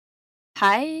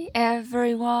Hi,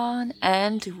 everyone,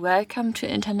 and welcome to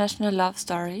International Love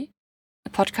Story,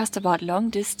 a podcast about long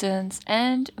distance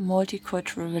and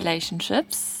multicultural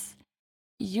relationships.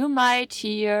 You might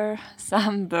hear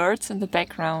some birds in the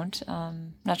background,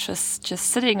 not just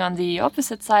sitting on the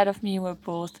opposite side of me. We're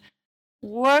both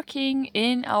working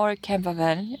in our camper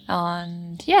van,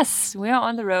 and yes, we are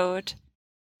on the road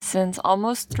since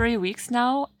almost 3 weeks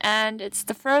now, and it's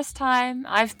the first time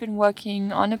I've been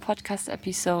working on a podcast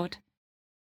episode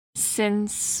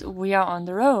since we are on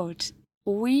the road.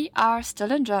 We are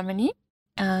still in Germany,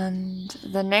 and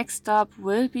the next stop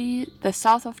will be the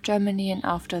south of Germany, and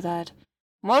after that,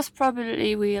 most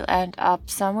probably we'll end up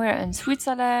somewhere in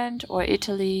Switzerland or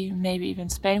Italy, maybe even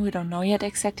Spain. We don't know yet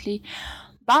exactly.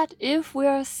 But if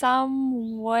we're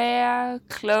somewhere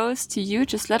close to you,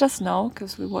 just let us know,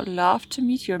 because we would love to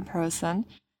meet you in person.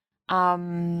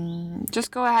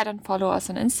 Just go ahead and follow us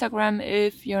on Instagram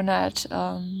if you're not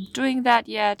doing that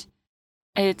yet.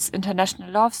 It's International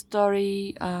Love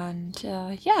Story, and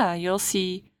you'll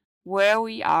see where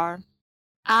we are.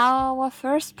 Our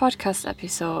first podcast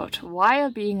episode, while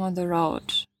being on the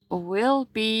road, will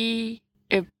be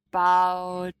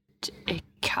about a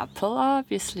couple.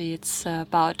 Obviously, it's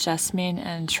about Jasmine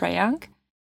and Shreyang.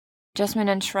 Jasmine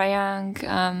and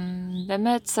Shreyang, they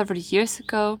met several years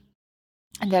ago,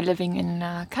 and they're living in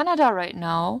Canada right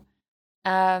now.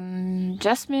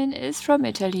 Jasmine is from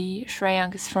Italy,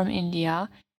 Shreyang is from India,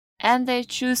 and they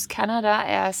choose Canada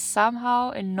as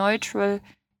somehow a neutral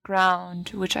ground,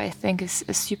 which I think is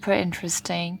super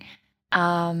interesting.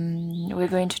 We're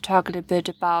going to talk a little bit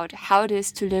about how it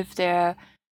is to live there,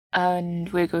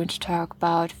 and we're going to talk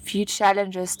about a few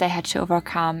challenges they had to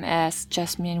overcome as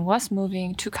Jasmine was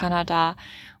moving to Canada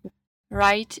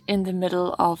right in the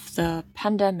middle of the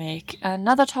pandemic.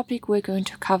 Another topic we're going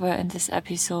to cover in this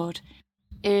episode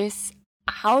is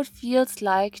how it feels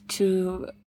like to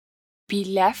be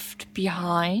left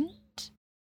behind.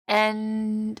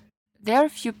 And there are a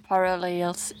few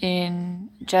parallels in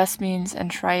Jasmine's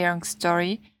and Shreyang's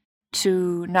story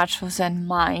to Nacho's and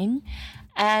mine.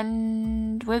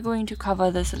 And we're going to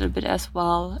cover this a little bit as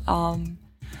well.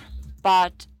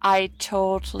 But I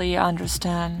totally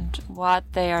understand what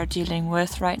they are dealing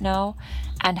with right now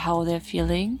and how they're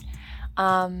feeling.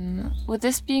 With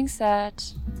this being said,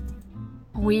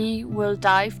 we will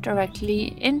dive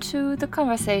directly into the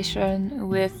conversation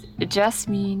with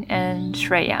Jasmine and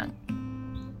Shreyang.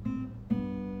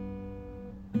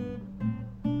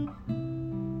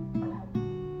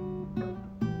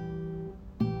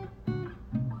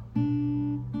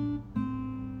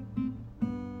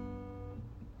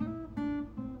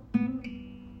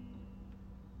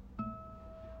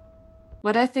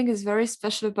 What I think is very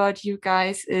special about you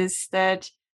guys is that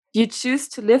you choose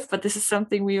to live, but this is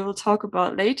something we will talk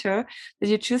about later, that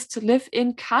you choose to live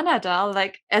in Canada,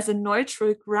 like as a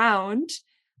neutral ground,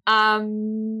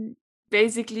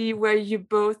 basically where you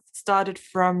both started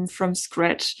from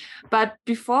scratch. But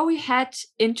before we head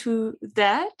into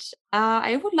that,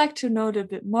 I would like to know a little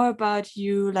bit more about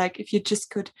you, like if you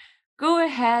just could go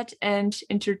ahead and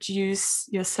introduce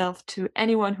yourself to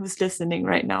anyone who's listening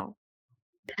right now.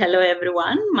 Hello,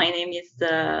 everyone. My name is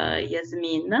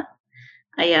Yasmin.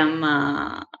 I am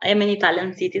an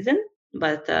Italian citizen,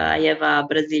 but I have a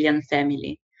Brazilian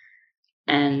family,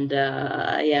 and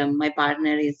my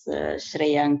partner is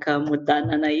Shreyanka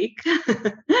Muddana Naik,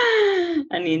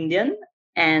 an Indian,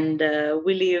 and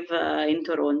we live in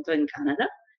Toronto, in Canada,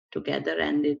 together.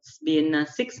 And it's been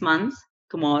 6 months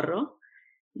tomorrow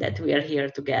that we are here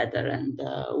together, and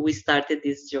we started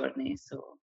this journey.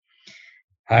 So.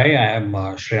 Hi, I am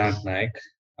Shreyant Naik.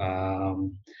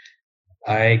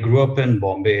 I grew up in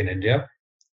Bombay, in India,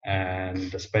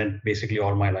 and spent basically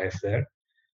all my life there.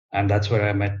 And that's where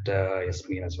I met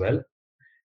Yasmin as well.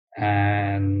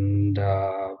 And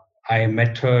I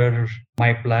met her.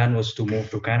 My plan was to move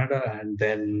to Canada, and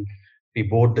then we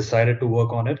both decided to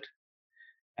work on it.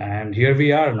 And here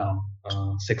we are now,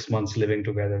 6 months living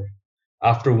together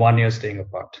after 1 year staying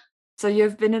apart. So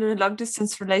you've been in a long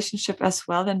distance relationship as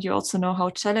well, and you also know how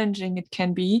challenging it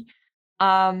can be.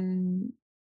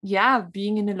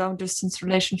 Being in a long distance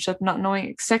relationship, not knowing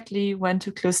exactly when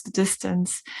to close the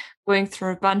distance, going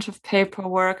through a bunch of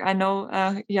paperwork. I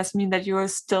know, Yasmin, that you are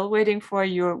still waiting for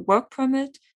your work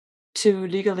permit to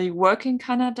legally work in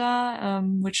Canada,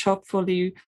 which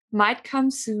hopefully might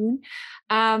come soon.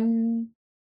 I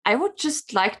would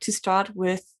just like to start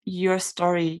with your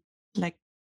story. Like,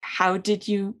 how did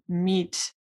you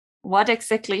meet? What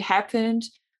exactly happened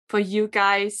for you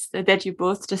guys that you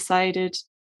both decided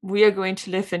we are going to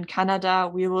live in Canada,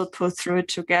 we will pull through it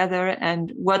together?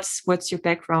 And what's your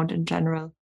background in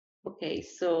general? Okay,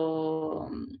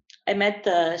 so I met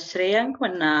Shreyank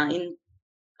when in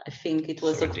I think it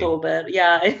was 17. October,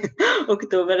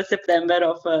 October, September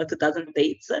of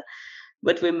 2008.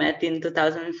 But we met in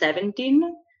 2017.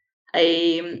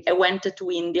 I went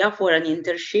to India for an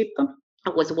internship. I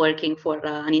was working for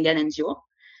an Indian NGO,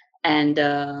 and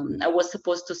I was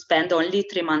supposed to spend only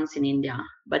 3 months in India.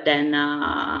 But then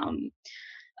I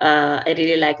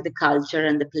really like the culture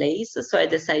and the place, so I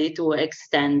decided to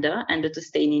extend and to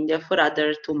stay in India for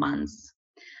other 2 months.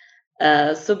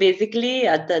 So basically,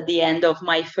 at the end of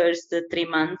my first 3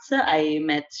 months, I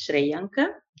met Shreyank.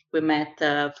 We met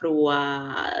through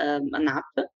an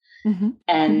app,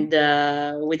 and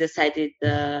we decided,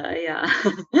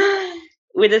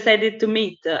 we decided to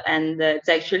meet. And it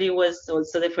actually was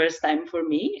also the first time for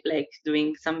me, like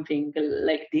doing something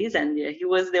like this. And he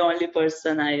was the only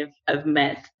person I've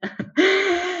met.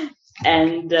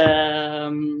 And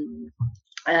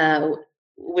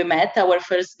we met. Our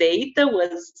first date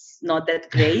was not that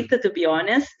great, to be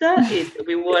honest.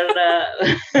 We were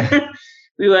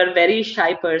we were very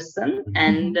shy person,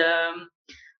 and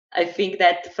I think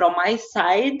that from my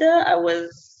side, I was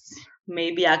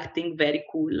maybe acting very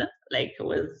cool, like I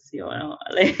was,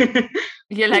 like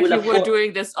Yeah, like cool you were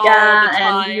doing this all yeah, the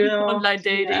time, and online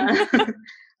dating. yeah.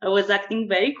 I was acting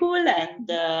very cool, and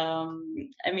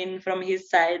I mean, from his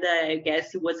side, I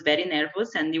guess he was very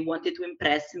nervous and he wanted to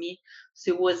impress me.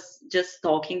 So he was just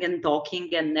talking and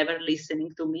talking and never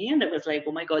listening to me. And I was like,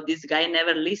 oh my God, this guy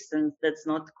never listens. That's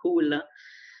not cool.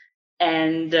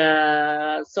 And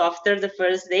so after the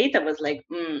first date, I was like,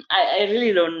 I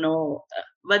really don't know.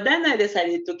 But then I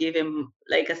decided to give him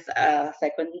like a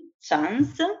second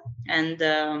chance, and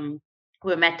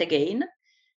we met again,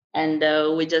 and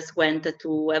we just went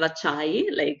to have a chai,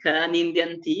 like an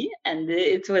Indian tea, and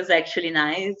it was actually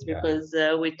nice because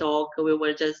we talked. We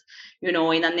were just, in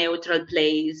a neutral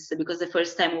place, because the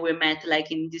first time we met,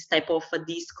 like in this type of a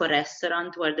disco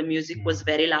restaurant where the music was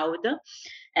very loud.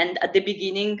 And at the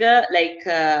beginning, I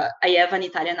have an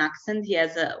Italian accent. He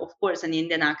has, of course, an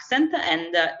Indian accent,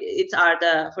 and it's hard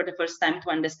for the first time to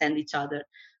understand each other.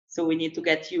 So we need to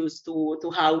get used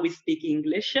to how we speak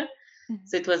English.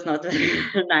 So it was not very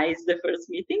nice, the first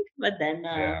meeting, but then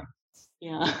I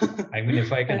mean,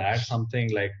 if I can add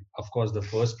something, like, of course, the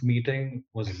first meeting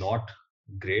was not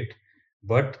great,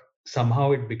 but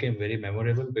somehow it became very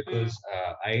memorable because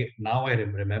I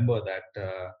remember that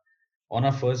on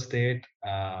our first date,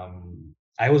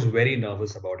 I was very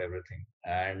nervous about everything,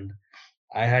 and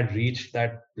I had reached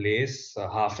that place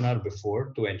half an hour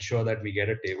before to ensure that we get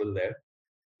a table there,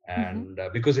 and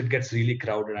because it gets really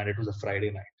crowded, and it was a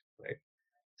Friday night, right?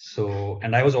 So,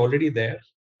 and I was already there,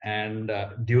 and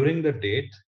during the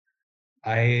date,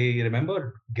 I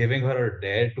remember giving her a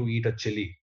dare to eat a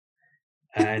chili,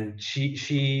 and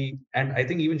and I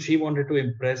think even she wanted to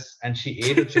impress, and she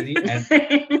ate a chili, and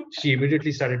she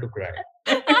immediately started to cry.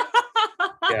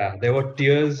 Yeah, there were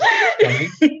tears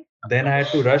coming. Then I had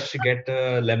to rush to get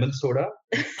a lemon soda,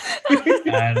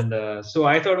 and so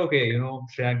I thought, okay,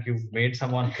 Shreyank, you've made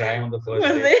someone cry on the first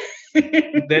day.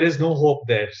 There is no hope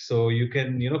there, so you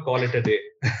can, call it a day.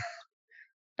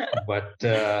 But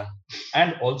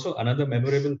and also another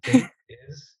memorable thing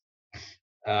is,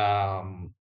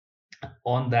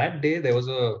 on that day there was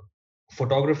a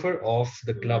photographer of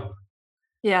the club,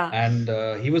 and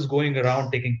he was going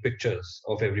around taking pictures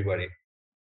of everybody,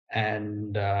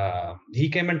 and he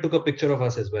came and took a picture of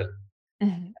us as well.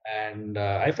 And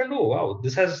I felt, oh wow,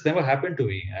 this has never happened to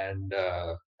me, and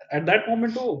at that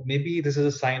moment, oh, maybe this is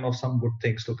a sign of some good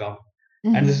things to come.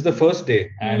 And this is the first day,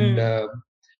 and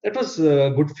that was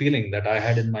a good feeling that I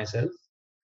had in myself.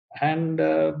 And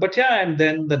but yeah, and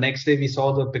then the next day we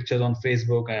saw the pictures on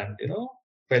Facebook, and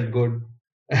felt good.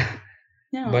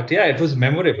 But yeah, it was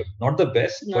memorable, not the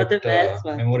best, Not but the best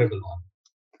one. memorable one.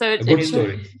 So A good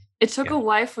story. It took a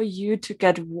while for you to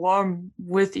get warm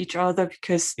with each other,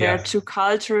 because there are two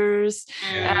cultures.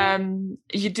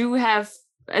 You do have,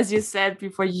 as you said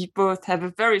before, you both have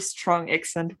a very strong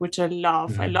accent, which I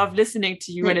love. I love listening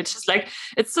to you, and it's just like,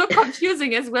 it's so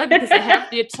confusing as well, because I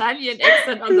have the Italian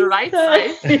accent on the right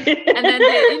side and then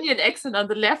the Indian accent on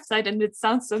the left side, and it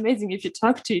sounds so amazing if you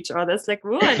talk to each other. It's like,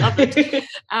 oh, I love it.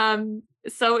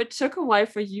 So it took a while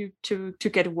for you to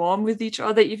get warm with each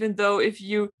other, even though if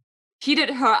you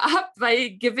heated her up by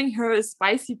giving her a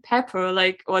spicy pepper,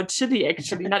 or chili,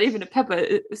 actually, not even a pepper,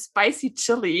 a spicy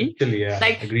chili. Chili, yeah,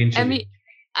 like a green chili.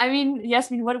 I mean,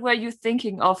 Yasmin, what were you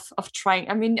thinking of trying?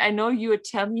 I mean, I know you're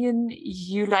Italian,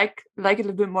 you like a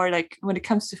little bit more, like when it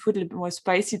comes to food, a little bit more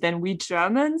spicy than we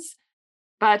Germans.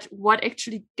 But what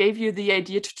actually gave you the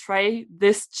idea to try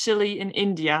this chili in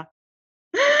India?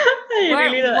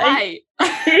 Why?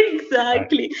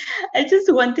 Exactly. I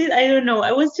just wanted, I don't know,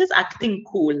 I was just acting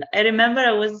cool. I remember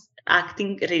I was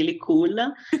acting really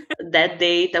cool that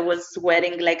date. I was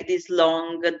wearing like this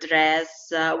long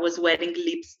dress, I was wearing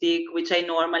lipstick, which I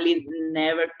normally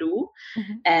never do.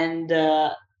 Mhm. And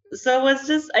so I was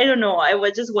just, I don't know, I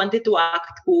was just wanted to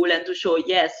act cool and to show,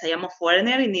 yes, I am a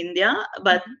foreigner in India,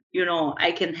 but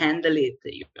I can handle it.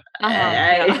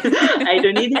 Yeah. I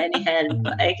don't need any help.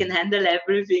 Mm. I can handle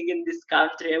everything in this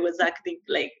country. I was acting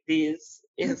like this.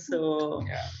 And so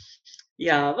Yeah.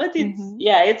 yeah, but Mhm.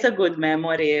 it's a good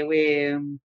memory.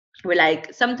 We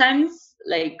like sometimes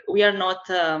like we are not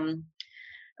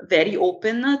very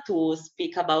open to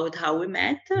speak about how we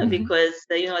met Mhm. because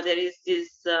there is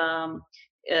this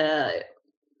uh,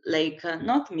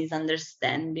 not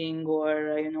misunderstanding or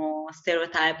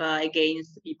stereotype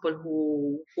against people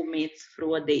who meet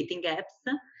through a dating apps.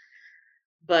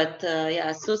 But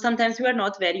yeah, so sometimes we are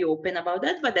not very open about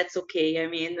that, but that's okay. I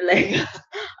mean, like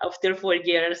after 4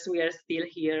 years we are still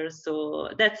here, so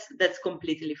that's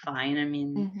completely fine. I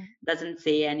mean, Mhm. doesn't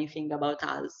say anything about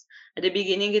us. At the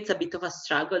beginning it's a bit of a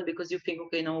struggle because you think,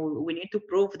 okay, no, we need to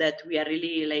prove that we are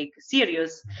really like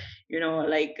serious,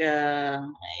 like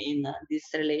in this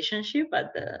relationship, but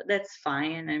that's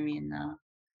fine. I mean,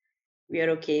 we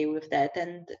are okay with that.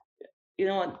 And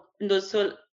also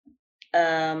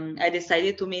I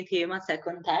decided to meet him a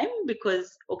second time because,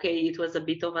 okay, it was a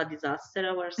bit of a disaster,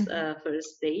 our Mhm.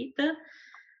 first date.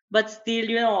 But still,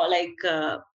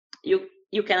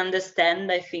 you can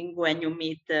understand, I think, when you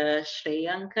meet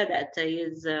Shreyank, that he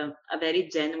is a very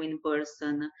genuine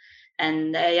person.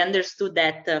 And I understood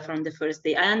that from the first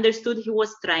day. I understood he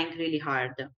was trying really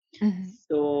hard. Mhm.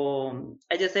 So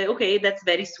I just say, okay, that's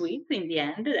very sweet in the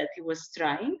end that he was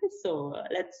trying. So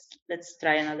let's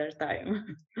try another time.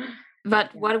 But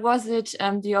Yeah. what was it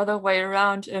the other way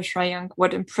around, Shreyank?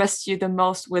 What impressed you the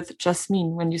most with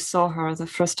Jasmine when you saw her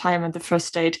the first time and the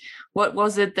first date? What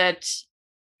was it that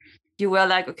you were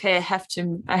like, okay,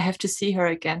 I have to see her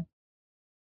again?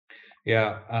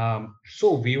 Yeah. So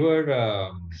we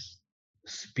were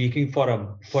speaking for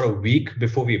a week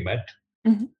before we met,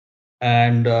 Mhm.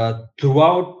 and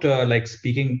throughout like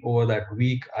speaking over that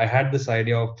week, I had this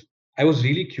idea of I was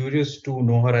really curious to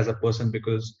know her as a person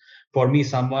because for me,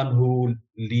 someone who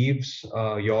leaves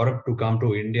Europe to come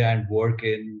to India and work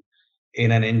in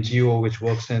an NGO which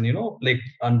works in like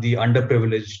on the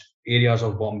underprivileged areas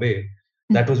of Bombay.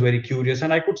 That was Mhm. very curious,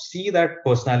 and I could see that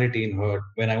personality in her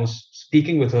when I was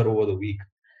speaking with her over the week.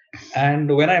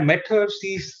 And when I met her,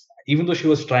 even though she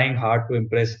was trying hard to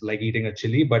impress, like eating a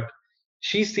chili, but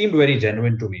she seemed very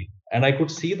genuine to me, and I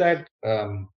could see that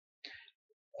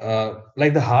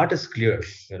like the heart is clear.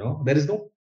 There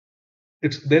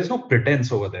is no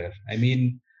pretense over there. I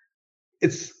mean,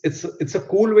 it's a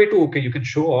cool way to, okay, you can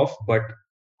show off, but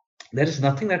there is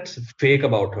nothing that's fake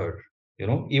about her.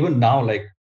 Even now, like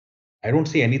I don't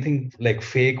see anything like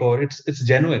fake, or it's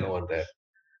genuine over there.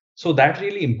 So that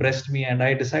really impressed me, and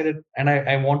I decided, and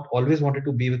I always wanted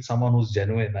to be with someone who's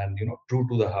genuine and true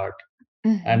to the heart,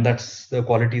 and Mhm. that's the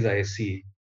qualities I see.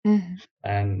 Mhm.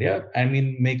 And yeah, I mean,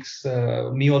 makes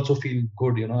me also feel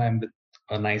good. I'm with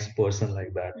a nice person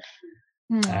like that.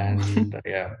 No. And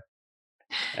yeah,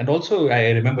 and also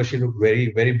I remember she looked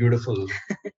very very beautiful.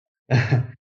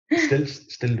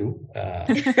 Still do. Yeah,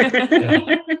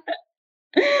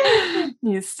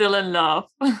 He's still in love,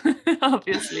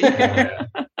 obviously. yeah.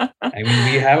 I mean,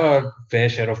 we have a fair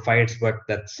share of fights, but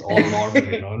that's all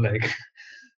normal. Like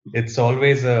it's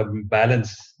always a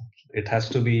balance. It has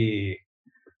to be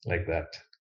like that.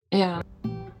 Yeah.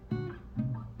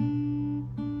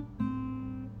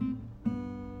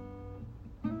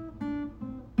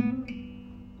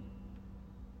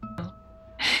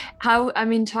 How, I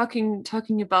mean,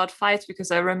 talking about fights, because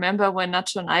I remember when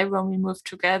Nacho and I, when we moved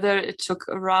together, it took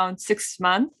around 6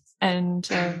 months. And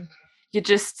you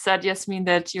just said, Yasmin,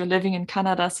 that you're living in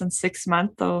Canada since 6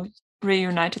 months, though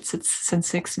reunited since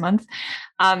 6 months,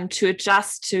 to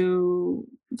adjust to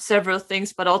several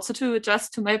things, but also to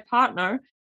adjust to my partner.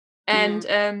 And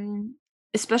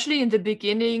especially in the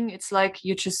beginning, it's like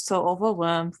you're just so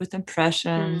overwhelmed with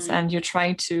impressions, and you're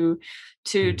trying to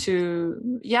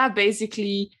yeah,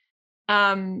 basically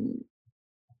um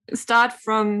start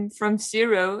from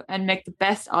zero and make the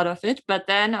best out of it. But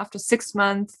then after 6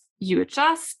 months you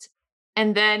adjust,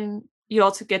 and then you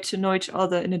also get to know each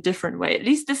other in a different way. At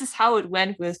least this is how it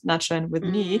went with Nacho and with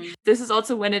me. This is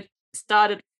also when it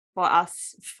started for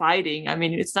us fighting. I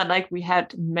mean, it's not like we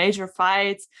had major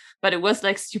fights, but it was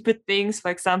like stupid things.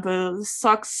 For example,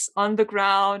 socks on the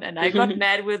ground, and I got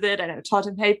mad with it, and I told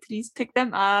him, hey, please pick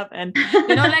them up. And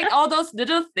like all those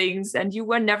little things. And you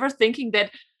were never thinking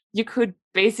that you could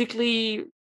basically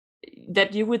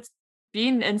that you would be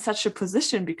in such a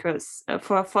position, because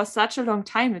for such a long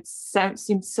time it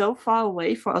seemed so far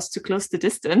away for us to close the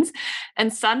distance,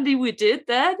 and suddenly we did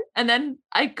that, and then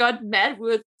I got mad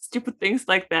with stupid things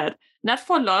like that. Not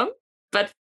for long,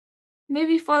 but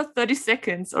maybe for 30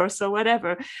 seconds or so,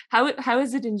 whatever. How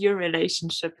is it in your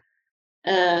relationship?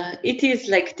 It is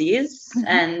like this,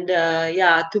 and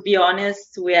to be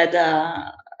honest, we had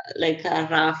a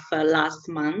rough last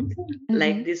month.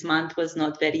 Like this month was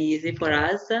not very easy for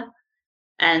us,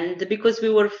 and because we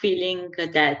were feeling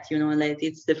that, like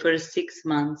it's the first 6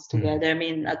 months together. I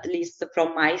mean, at least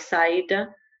from my side,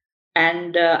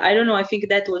 and I don't know. I think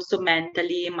that also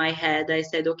mentally in my head, I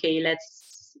said, okay,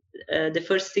 let's. The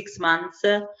first 6 months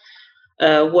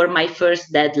were my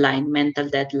first mental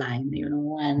deadline,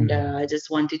 and I just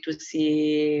wanted to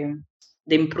see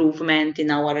the improvement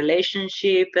in our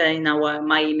relationship, in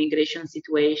my immigration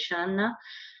situation.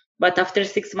 But after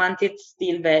 6 months, it's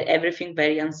still everything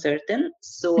very uncertain.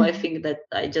 So I think that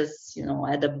I just,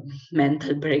 had a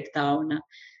mental breakdown,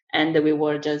 and we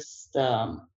were just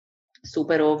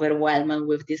super overwhelmed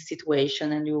with this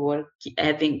situation, and we were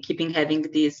keeping having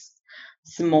this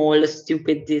small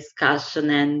stupid discussion,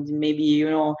 and maybe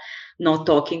not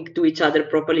talking to each other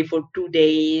properly for 2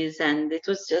 days, and it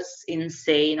was just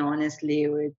insane. Honestly,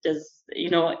 we just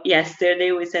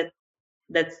yesterday we said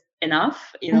that's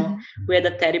enough. We had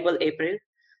a terrible April,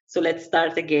 so let's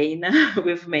start again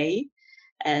with May.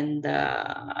 And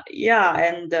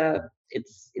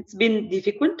it's been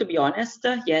difficult, to be honest.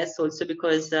 Yes, also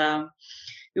because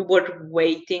we were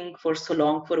waiting for so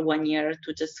long, for 1 year,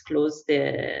 to just close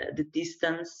the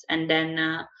distance, and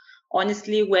then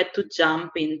honestly we had to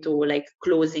jump into like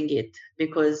closing it,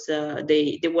 because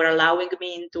they were allowing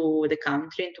me into the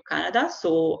country, into Canada.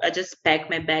 So I just packed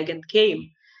my bag and came.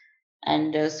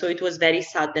 And so it was very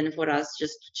sudden for us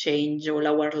just to change all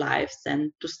our lives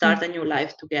and to start a new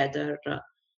life together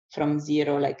from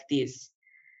zero like this.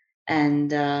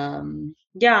 And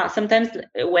sometimes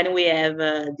when we have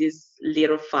these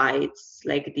little fights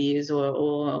like this,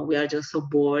 or we are just so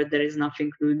bored, there is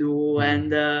nothing to do,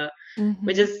 and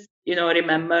we just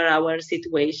remember our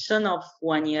situation of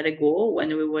 1 year ago, when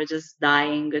we were just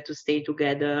dying to stay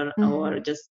together, or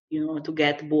just to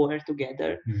get bored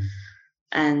together.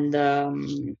 And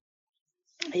and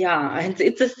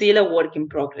it's still a work in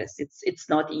progress. It's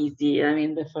not easy. I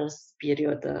mean, the first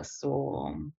period.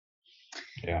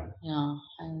 Yeah.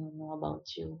 I don't know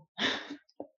about you.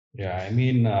 Yeah, I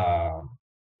mean,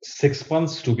 6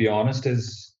 months, to be honest,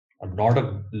 is not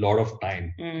a lot of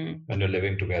time when you're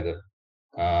living together.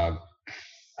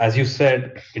 As you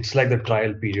said, it's like the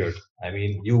trial period. I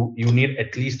mean, you need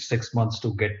at least 6 months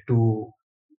to get to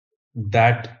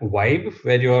that vibe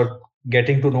where you're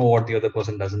getting to know what the other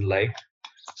person doesn't like.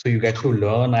 So you get to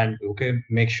learn and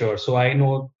make sure. So I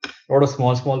know a lot of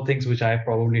small things which I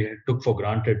probably took for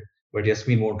granted, but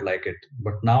Yasmin won't like it.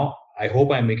 But now I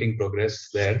hope I'm making progress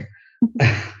there.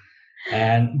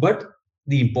 But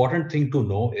the important thing to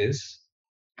know is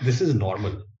this is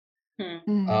normal.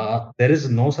 There is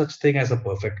no such thing as a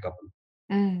perfect couple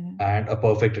and a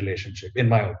perfect relationship, in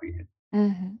my opinion.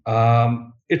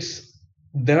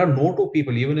 There are no two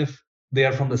people, even if they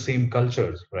are from the same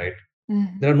cultures, right?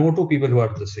 There are no two people who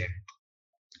are the same.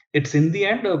 It's in the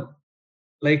end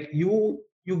like you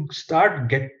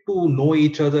get to know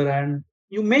each other, and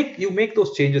you make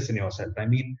those changes in yourself. I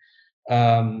mean,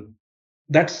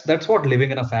 that's what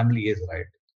living in a family is, right?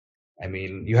 I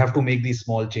mean, you have to make these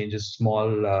small changes,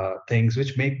 small things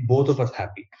which make both of us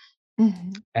happy.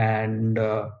 And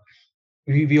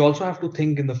we also have to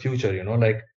think in the future,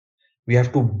 like we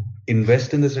have to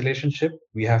invest in this relationship.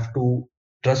 We have to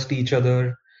trust each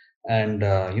other, and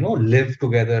live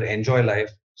together, enjoy life.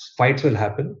 Fights will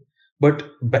happen, but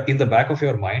in the back of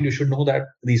your mind, you should know that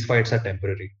these fights are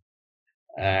temporary,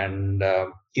 and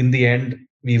in the end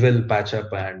we will patch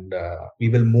up, and we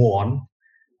will move on.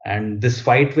 And this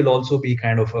fight will also be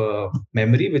kind of a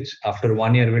memory which after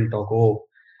 1 year we'll talk, oh,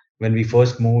 when we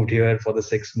first moved here for the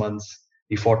 6 months,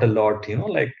 we fought a lot,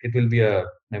 like it will be a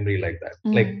memory like that.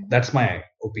 Like, that's my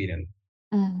opinion.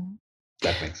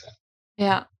 That makes sense.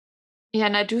 Yeah,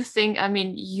 and I do think, I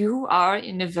mean, you are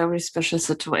in a very special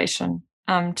situation,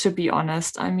 to be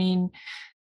honest. I mean,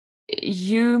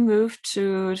 you moved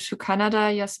to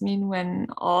Canada, Yasmin, when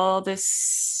all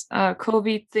this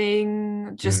COVID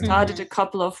thing just started a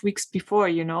couple of weeks before,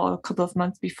 a couple of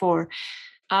months before.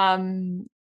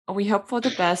 We hope for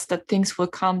the best, that things will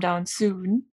calm down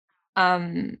soon.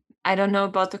 I don't know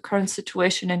about the current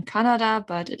situation in Canada,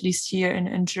 but at least here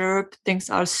in Europe, things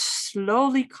are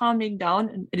slowly calming down,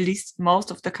 in at least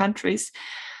most of the countries.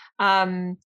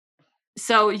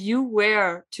 So you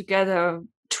were together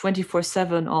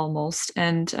 24/7 almost.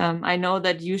 And I know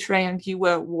that you, Shreyank, you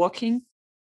were working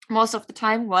most of the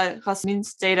time while Rasmin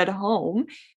stayed at home,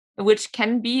 which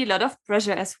can be a lot of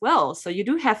pressure as well. So you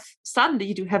do have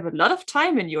a lot of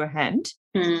time in your hand.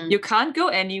 You can't go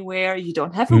anywhere. You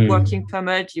don't have a working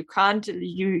permit. You can't.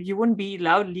 You wouldn't be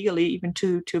allowed legally even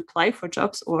to apply for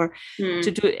jobs or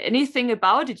to do anything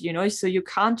about it. So you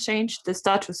can't change the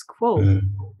status quo.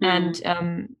 And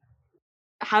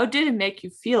how did it make you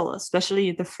feel,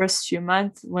 especially the first few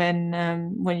months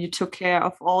when you took care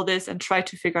of all this and tried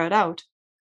to figure it out?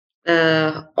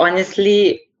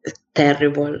 Honestly,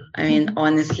 terrible. I mean,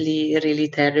 honestly, really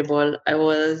terrible.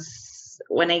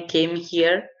 When I came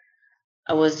here,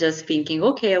 I was just thinking,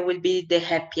 okay, I will be the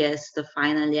happiest.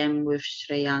 Finally, I'm with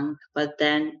Shreyank. But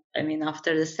then, I mean,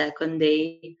 after the second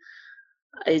day,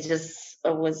 I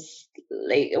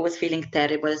was feeling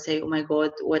terrible. I say, oh my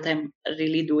God, what I'm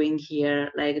really doing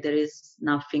here? Like, there is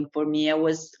nothing for me. I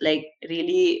was like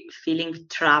really feeling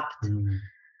trapped.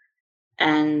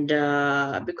 And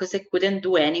because I couldn't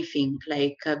do anything,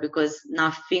 because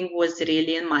nothing was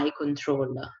really in my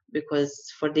control.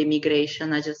 Because for the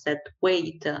immigration, I just said,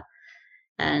 wait.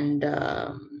 And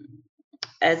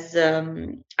as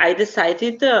I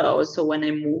decided also when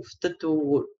I moved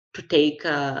to take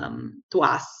to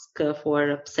ask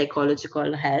for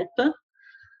psychological help.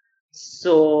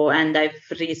 So, and I've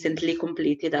recently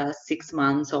completed 6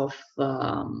 months of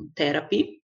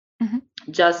therapy,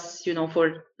 just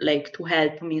for to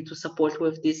help me to support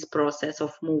with this process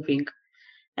of moving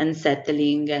and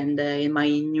settling and in my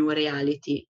new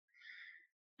reality.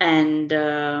 And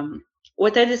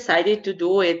what I decided to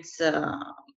do, it's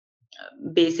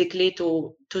basically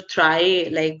to try,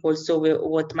 like, also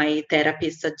what my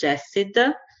therapist suggested.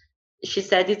 She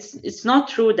said it's not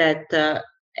true that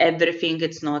everything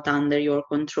it's not under your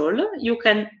control. You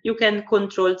can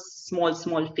control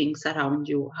small things around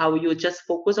you, how you just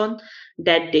focus on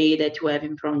that day that you have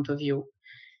in front of you.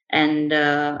 And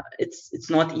it's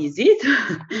not easy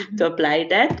to apply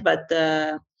that, but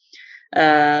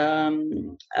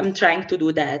I'm trying to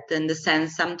do that. In the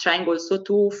sense, I'm trying also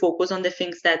to focus on the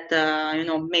things that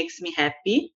makes me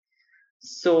happy.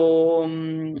 So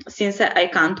since I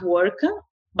can't work,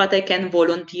 but I can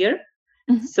volunteer.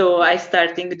 So I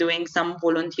started doing some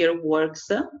volunteer works.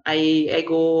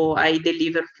 I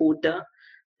deliver food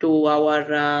to our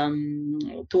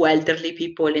to elderly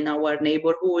people in our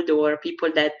neighborhood, or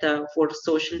people that for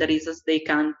social reasons they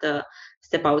can't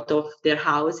step out of their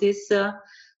houses.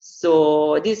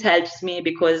 So this helps me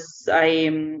because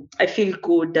I feel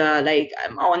good. Like,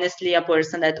 I'm honestly a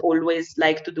person that always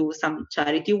like to do some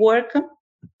charity work.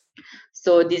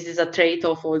 So this is a trait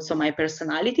of also my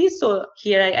personality. So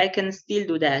here I can still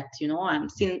do that. I'm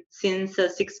since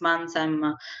 6 months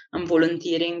I'm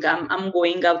volunteering. I'm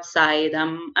going outside.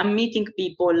 I'm meeting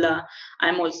people.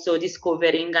 I'm also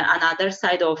discovering another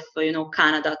side of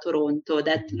Canada, Toronto,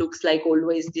 that looks like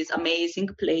always these amazing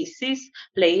place,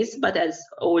 but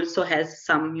also has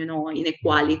some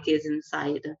inequalities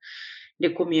inside the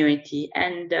community.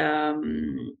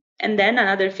 And then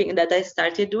another thing that I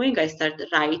started doing, I started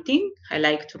writing. I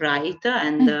like to write,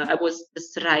 and I was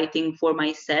just writing for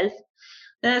myself.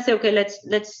 Then I said, okay,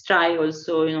 let's try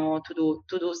also, to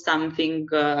do something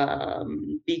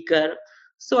bigger.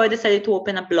 So I decided to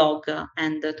open a blog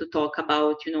and to talk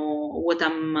about, what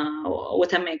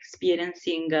I'm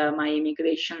experiencing, my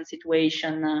immigration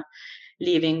situation,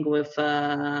 living with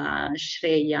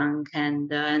Shreyank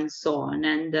and so on.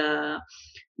 And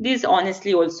this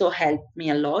honestly also helped me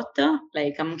a lot.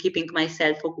 Like, I'm keeping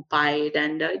myself occupied,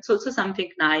 and it's also something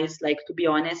nice. Like, to be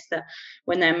honest,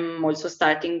 when I'm also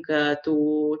starting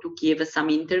to give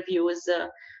some interviews,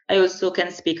 I also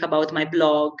can speak about my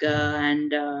blog,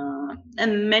 and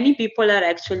many people are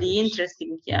actually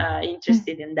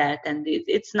interested in that, and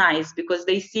it's nice because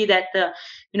they see that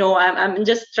I'm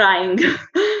just trying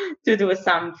to do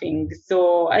something.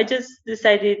 So I just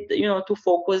decided to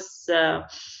focus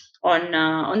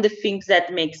on the things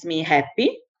that makes me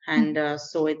happy. And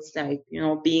so it's like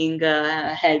being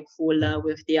helpful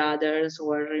with the others,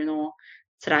 or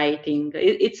writing.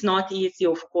 It's not easy,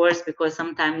 of course, because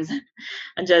sometimes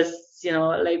I just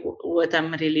like what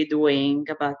I'm really doing,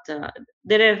 but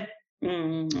there are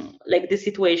like the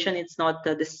situation, it's not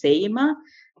the same,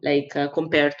 like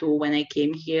compared to when I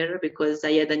came here, because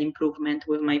I had an improvement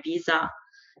with my visa,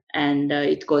 and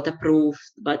it got approved,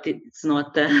 but it's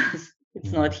not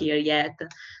it's not here yet.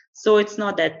 So it's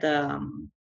not that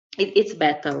it's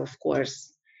better, of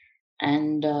course.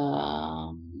 And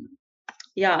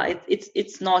yeah,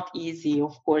 it's not easy,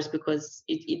 of course, because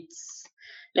it's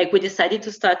like we decided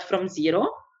to start from zero.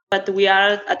 but we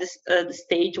are at the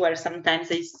stage where sometimes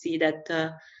I see that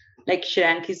like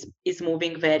Shreyank is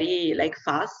moving very like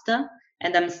fast,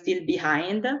 and I'm still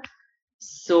behind.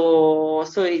 So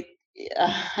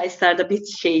I start a bit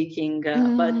shaking,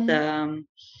 but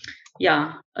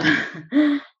yeah.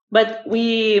 But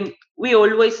we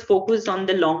always focus on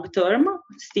the long term.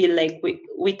 Still, like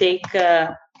we take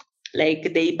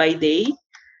like day by day,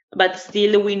 but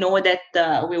still we know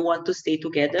that we want to stay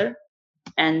together,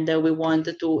 and we want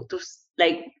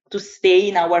like to stay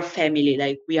in our family.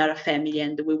 Like we are a family,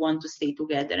 and we want to stay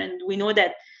together, and we know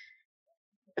that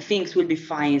things will be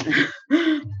fine.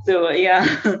 So yeah.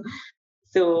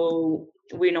 So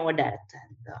we know that,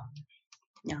 and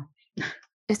yeah.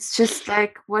 It's just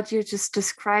like what you're just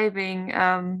describing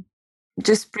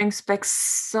just brings back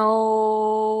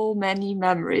so many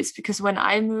memories, because when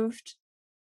I moved,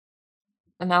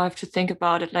 and now I have to think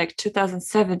about it, like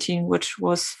 2017, which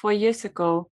was 4 years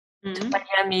ago, to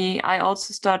Miami, I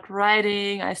also started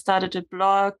writing. I started a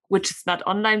blog, which is not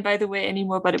online, by the way,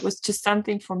 anymore, but it was just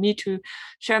something for me to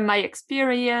share my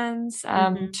experience,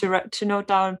 to note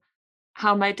down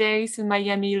how my days in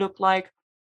Miami look like.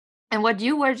 And what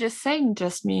you were just saying,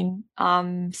 Jasmine,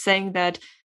 saying that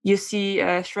you see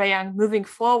Shreyank moving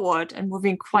forward and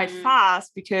moving quite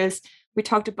fast, because we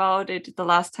talked about it the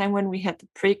last time when we had the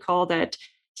pre-call, that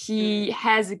he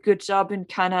has a good job in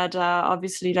Canada.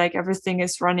 Obviously, like everything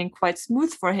is running quite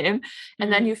smooth for him.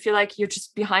 And then you feel like you're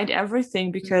just behind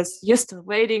everything because you're still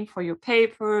waiting for your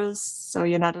papers. So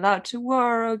you're not allowed to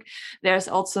work. There's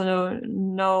also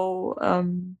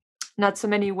not so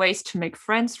many ways to make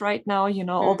friends right now,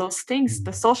 all those things.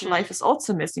 The social life is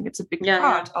also missing. It's a big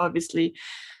part, obviously.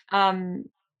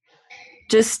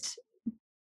 Just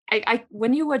I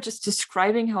when you were just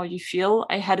describing how you feel,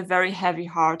 I had a very heavy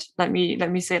heart. Let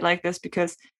me say it like this,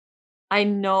 because I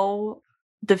know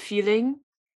the feeling,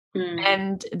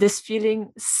 and this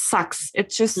feeling sucks. It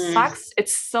just sucks.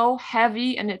 It's so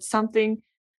heavy, and it's something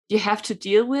you have to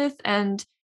deal with, and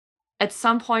at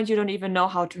some point you don't even know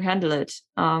how to handle it.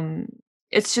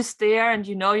 It's just there, and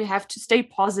you have to stay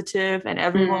positive, and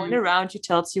everyone around you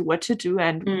tells you what to do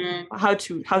and how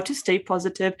to stay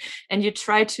positive, and you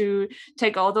try to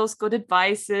take all those good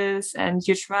advices, and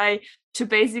you try to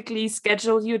basically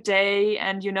schedule your day,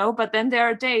 and but then there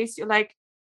are days you're like,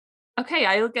 okay,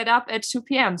 I'll get up at 2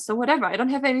 p.m. So whatever, I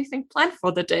don't have anything planned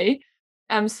for the day.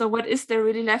 So what is there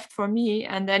really left for me?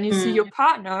 And then you see your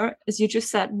partner, as you just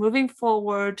said, moving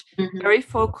forward, very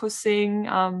focusing,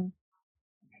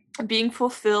 being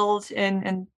fulfilled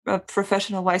in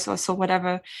professional wise, or so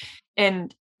whatever.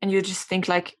 And you just think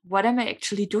like, what am I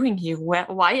actually doing here?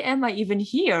 Why am I even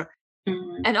here?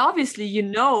 And obviously,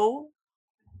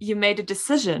 you made a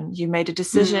decision. You made a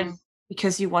decision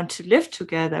because you want to live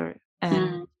together.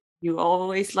 And you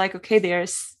always like, okay,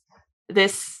 there's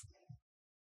this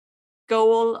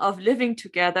goal of living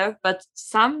together, but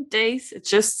some days it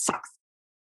just sucks.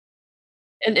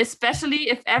 And especially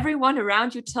if everyone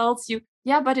around you tells you,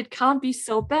 yeah, but it can't be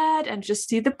so bad, and just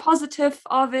see the positive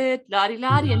of it,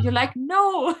 la-di-la-di, and you're like,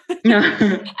 no.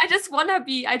 I just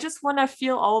want to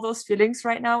feel all those feelings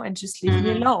right now, and just leave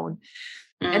me alone.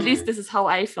 At least this is how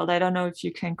I felt. I don't know if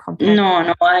you can compare.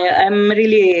 No, I'm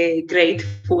really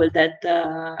grateful that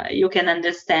you can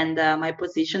understand my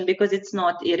position, because it's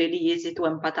not really easy to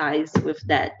empathize with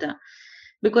that.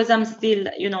 Because I'm still,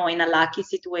 in a lucky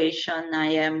situation. I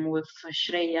am with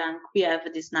Shreyank. We have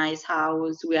this nice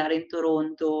house. We are in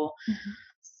Toronto.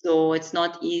 So it's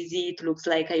not easy. It looks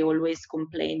like I always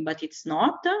complain, but it's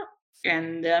not.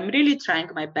 And I'm really trying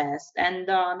my best. And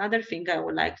another thing I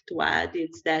would like to add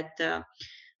is that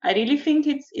I really think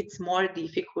it's more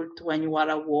difficult when you are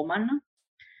a woman,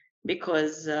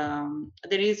 because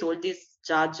there is all this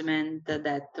judgment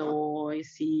that, oh, you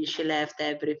see, she left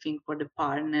everything for the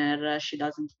partner, she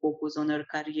doesn't focus on her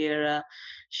career,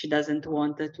 she doesn't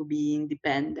want to be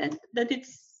independent. That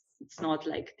it's not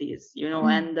like this,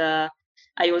 And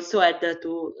I also had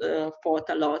to fought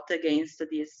a lot against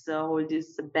this all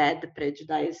this bad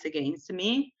prejudice against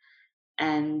me,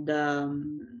 and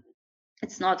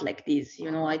it's not like this.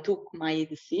 I took my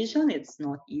decision. It's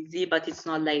not easy, but it's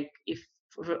not like, if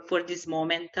for this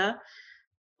moment,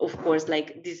 of course,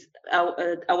 like this,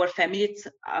 our family, it's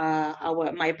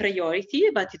my priority,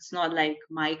 but it's not like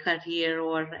my career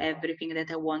or everything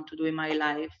that I want to do in my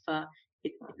life.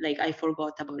 Like I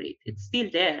forgot about it. It's still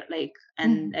there, like,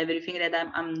 and everything that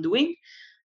I'm doing,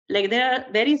 like, there are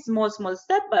very small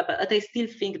steps, but I still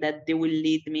think that they will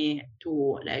lead me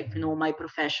to, like, my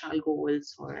professional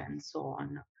goals and so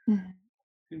on.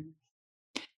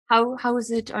 How is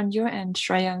it on your end,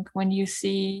 Shreyank, when you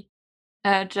see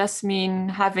Jasmine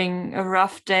having a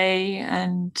rough day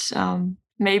and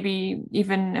maybe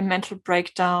even a mental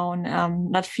breakdown,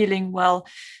 not feeling well.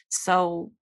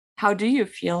 So how do you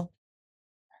feel?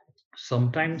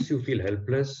 Sometimes you feel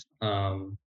helpless.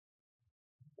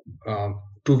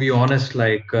 To be honest,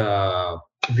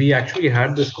 we actually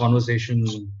had this conversation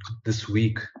this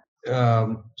week.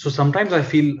 So sometimes I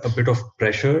feel a bit of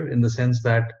pressure in the sense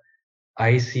that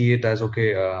I see it as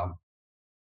okay,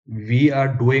 we are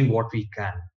doing what we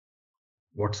can,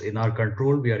 what's in our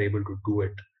control, we are able to do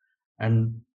it.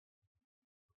 And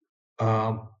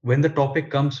when the topic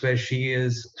comes where she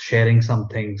is sharing some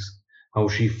things, how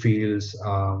she feels,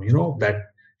 that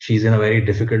she's in a very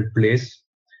difficult place.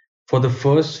 For the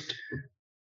first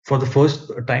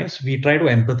times, we try to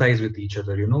empathize with each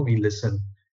other. We listen,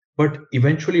 but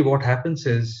eventually, what happens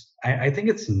is, I think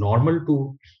it's normal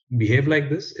to behave like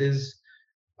this. Is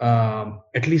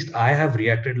at least I have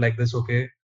reacted like this. Okay,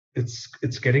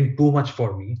 it's getting too much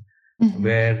for me.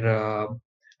 Where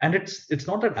and it's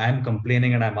not that I'm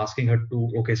complaining and I'm asking her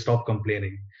to okay stop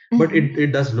complaining, but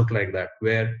it does look like that.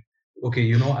 Where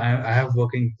okay, I have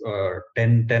working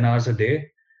 10 hours a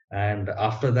day, and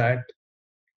after that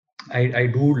I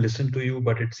do listen to you,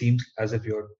 but it seems as if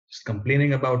you're just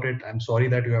complaining about it. I'm sorry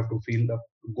that you have to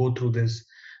go through this,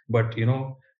 but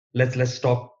let's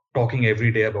stop talking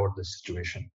every day about this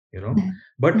situation.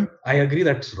 But I agree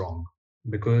that's wrong,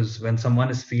 because when someone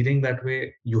is feeling that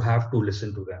way, you have to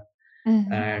listen to them.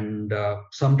 And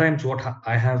sometimes what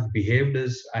I have behaved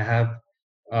is I have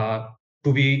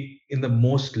to be in the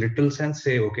most literal sense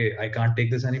say, okay, I can't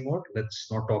take this anymore. Let's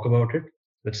not talk about it.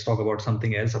 Let's talk about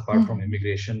something else apart from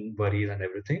immigration worries and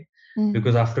everything.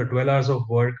 Because after 12 hours of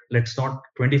work,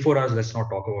 24 hours, let's not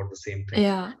talk about the same thing.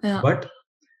 Yeah. But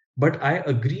I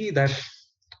agree that,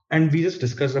 and we just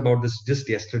discussed about this just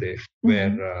yesterday,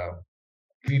 where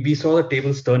we saw the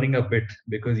tables turning a bit,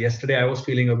 because yesterday I was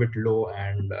feeling a bit low,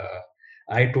 and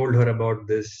I told her about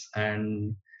this,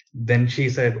 and then she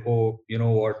said, oh, you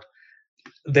know what,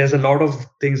 there's a lot of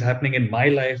things happening in my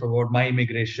life about my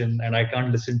immigration, and I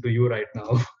can't listen to you right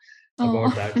now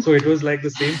about that. So it was like the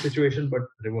same situation but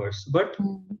reverse. But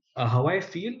how I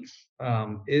feel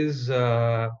is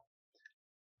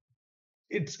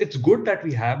it's good that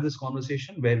we have this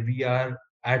conversation where we are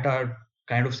at our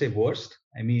kind of say worst.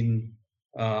 I mean,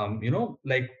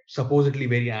 like supposedly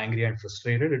very angry and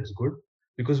frustrated. It's good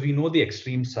because we know the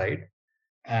extreme side.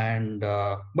 And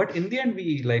but in the end,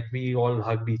 we all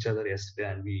hugged each other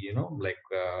yesterday, and we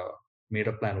made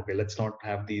a plan. Okay, let's not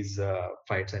have these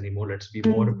fights anymore. Let's be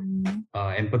more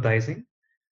empathizing.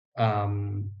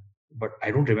 But I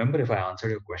don't remember if I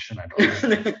answered your question. I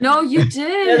don't. No, you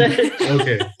did.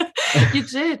 Okay. You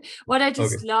did. What I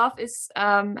just love is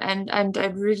and I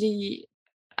really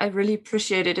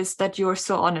appreciate it is that you're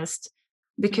so honest,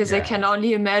 because I can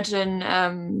only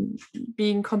imagine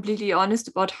being completely honest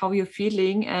about how you're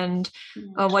feeling, and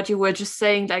what you were just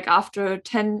saying, like after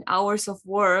 10 hours of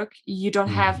work, you don't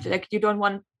have you don't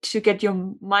want to get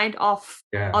your mind off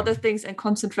other things and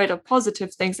concentrate on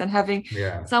positive things, and having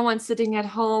someone sitting at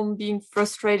home being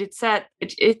frustrated, sad,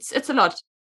 it's a lot.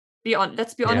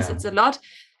 Let's be honest, it's a lot.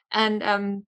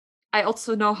 And I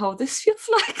also know how this feels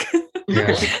like.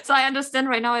 So I understand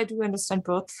right now. I do understand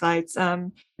both sides.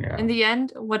 In the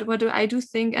end, what do I do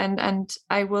think, and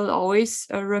I will always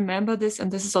remember this.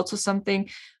 And this is also something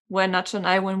where Nacho and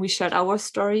I, when we shared our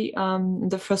story in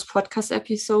the first podcast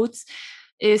episodes,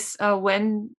 is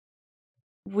when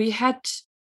we had,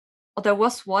 there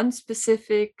was one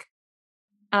specific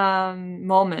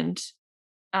moment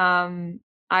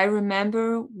I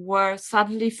remember where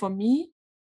suddenly for me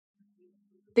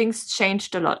things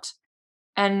changed a lot.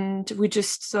 And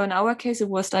so in our case, it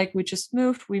was like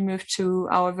we moved to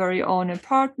our very own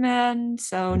apartment.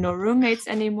 So no roommates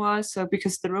anymore. So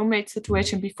because the roommate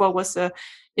situation before was a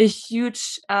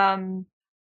huge,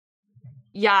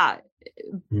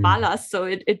 ballast. So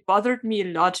it bothered me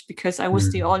a lot because I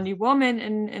was the only woman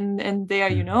in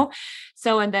there,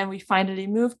 So, and then we finally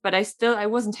moved, but I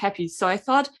wasn't happy. So I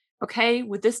thought, okay,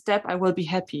 with this step, I will be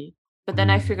happy. But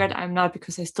then I figured I'm not,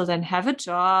 because I still didn't have a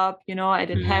job, I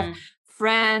didn't have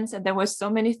friends, and there were so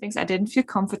many things. I didn't feel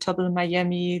comfortable in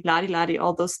Miami, la-di,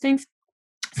 all those things.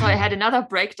 So I had another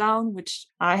breakdown, which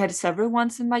I had several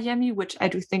ones in Miami, which I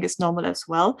do think is normal as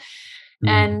well.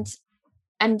 And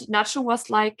Nacho was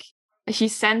like, he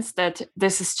sensed that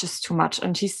this is just too much.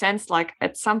 And he sensed like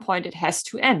at some point it has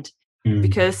to end,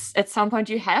 because at some point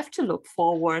you have to look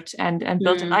forward and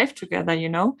build a life together,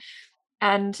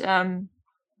 And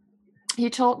he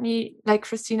told me, like,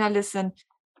 Christina, listen,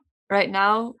 right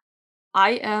now,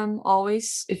 I am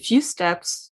always a few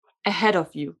steps ahead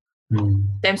of you.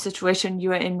 Same situation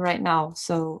you are in right now.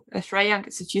 So Shreyank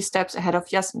is a few steps ahead of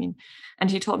Yasmin.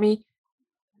 And he told me,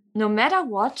 no matter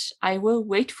what, I will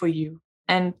wait for you.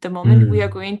 And the moment we are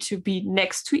going to be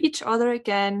next to each other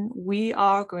again, we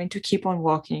are going to keep on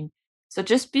walking. So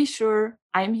just be sure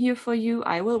I'm here for you.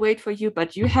 I will wait for you,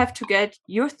 but you have to get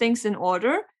your things in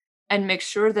order and make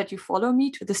sure that you follow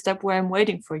me to the step where I'm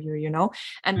waiting for you, you know?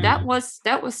 And that was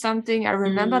something I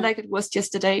remember like it was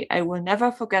yesterday. I will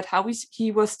never forget how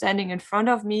he was standing in front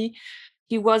of me.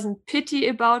 He wasn't pity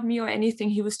about me or anything.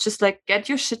 He was just like, get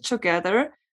your shit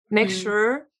together, make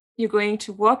sure you're going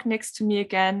to walk next to me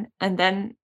again, and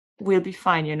then we'll be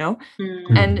fine, you know?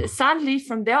 And suddenly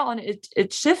from there on,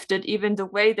 it shifted, even the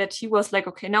way that he was like,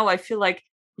 okay, now I feel like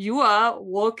you are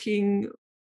walking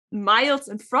miles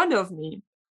in front of me.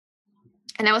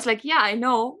 And I was like, yeah, I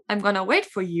know, I'm going to wait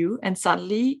for you. And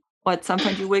suddenly, or at some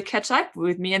point, you will catch up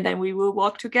with me and then we will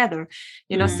walk together.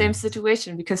 You know, same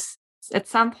situation, because at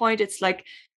some point it's like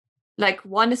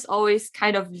one is always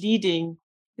kind of leading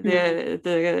the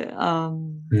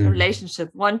relationship.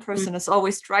 One person is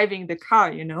always driving the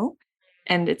car, you know,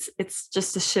 and it's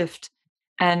just a shift.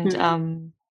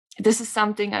 And this is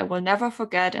something I will never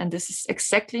forget. And this is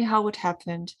exactly how it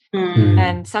happened.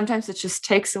 And sometimes it just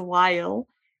takes a while.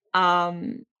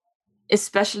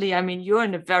 Especially, I mean, you're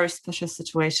in a very special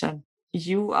situation.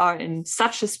 You are in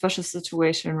such a special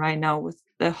situation right now with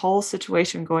the whole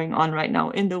situation going on right now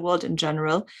in the world in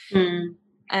general.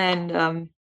 And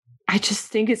I just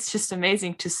think it's just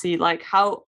amazing to see like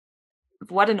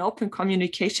what an open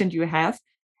communication you have,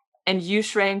 and you,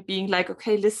 Shreyank, being like,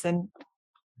 okay, listen,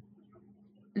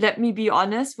 let me be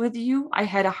honest with you. I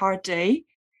had a hard day.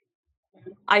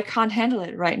 I can't handle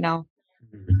it right now.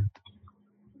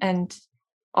 And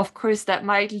of course, that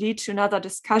might lead to another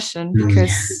discussion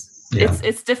because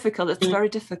it's difficult. It's very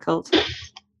difficult.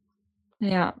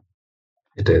 Yeah.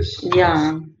 It is.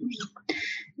 Yeah.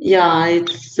 Yeah,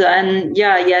 it's and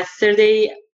yeah,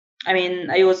 yesterday, I mean,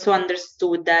 I also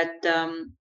understood that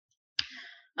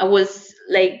I was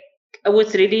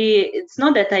really, it's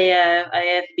not that I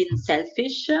have been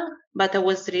selfish, but I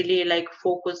was really like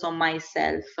focused on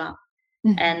myself.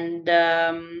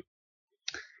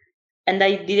 And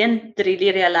I didn't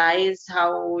really realize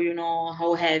how, you know,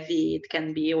 how heavy it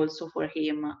can be also for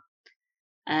him.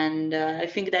 And I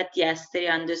think that yesterday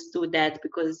I understood that,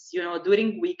 because, you know,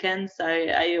 during weekends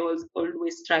I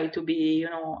always try to be, you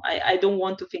know, I don't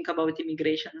want to think about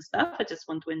immigration stuff. I just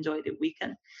want to enjoy the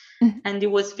weekend. And he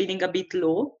was feeling a bit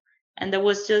low, and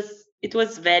it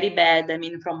was very bad. I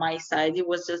mean, from my side, he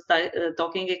was just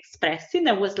talking, expressing.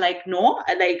 I was like, no,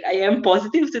 I am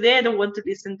positive today. I don't want to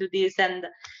listen to this. And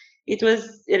it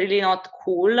was really not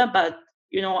cool, but,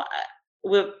 you know,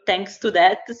 well, thanks to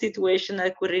that situation, I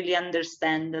could really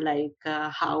understand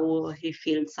how he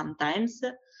feels sometimes.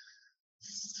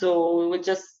 So we will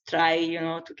just try, you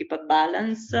know, to keep a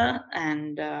balance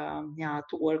and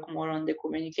to work more on the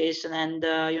communication and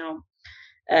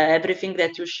everything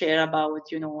that you share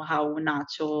about, you know, how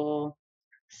Nacho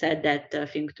said that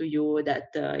thing to you,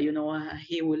 that you know,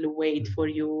 he will wait for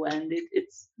you, and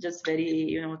it's just very,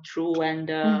 you know, true and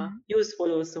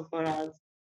useful also for us.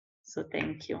 So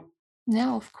thank you.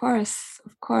 Yeah, of course.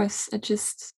 It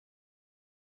just,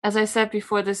 as I said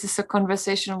before, this is a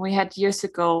conversation we had years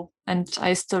ago, and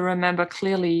I still remember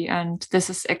clearly. And this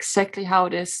is exactly how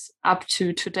it is up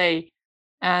to today.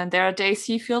 And there are days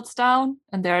he feels down,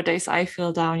 and there are days I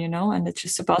feel down, you know, and it's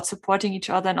just about supporting each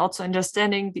other and also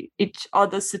understanding each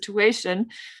other's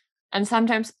situation. And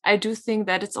sometimes I do think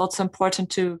that it's also important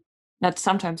to, not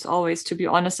sometimes, always, to be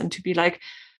honest and to be like,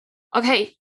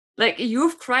 okay, like,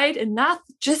 you've cried enough,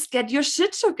 just get your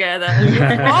shit together and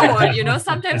move forward. You know,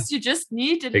 sometimes you just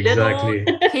need a little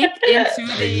kick into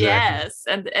the ass.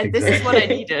 And this is what I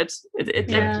needed.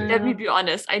 Let me be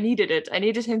honest. I needed it. I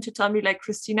needed him to tell me, like,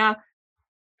 Christina,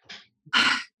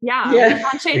 we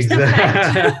can't change the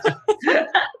fact.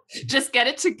 Just get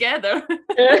it together.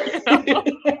 You know?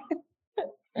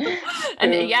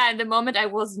 And in the moment I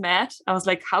was mad. I was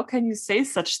like, how can you say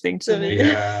such thing to me?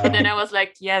 But then I was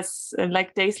like, yes. And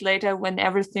like days later, when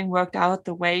everything worked out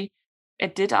the way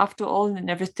it did after all, and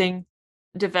everything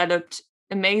developed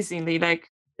amazingly, like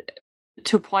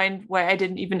to a point where I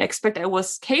didn't even expect I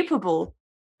was capable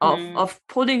of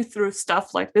pulling through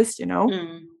stuff like this, you know?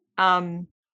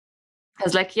 I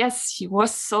was like, yes, he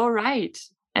was so right.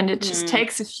 And it just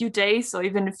takes a few days or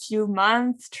even a few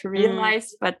months to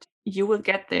realize, but you will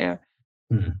get there.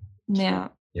 Yeah.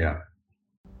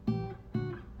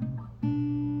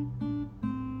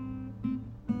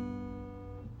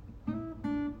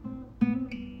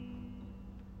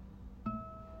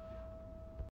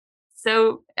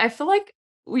 So I feel like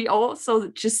we also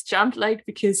just jumped, like,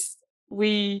 because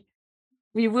we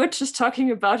we were just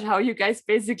talking about how you guys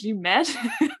basically met.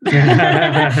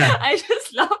 I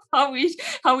just love how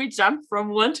we jumped from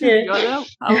one to the other.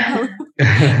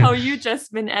 How you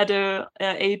just been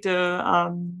ate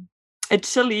a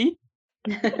chili.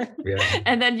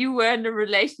 And then you were in a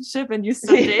relationship and you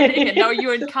started dating, and now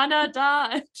you're in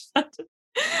Canada.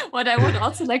 What I would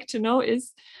also like to know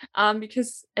is,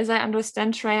 because as I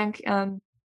understand, Shreyank,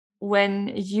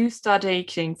 when you start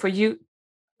dating, for you,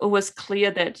 it was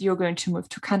clear that you're going to move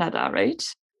to Canada, right?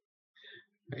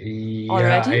 Yeah,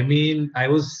 Already? I mean, I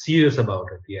was serious about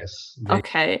it. Yes.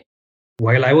 Okay.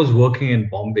 While I was working in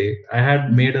Bombay, I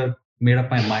had made up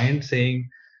my mind saying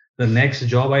the next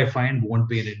job I find won't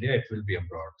be in India, it will be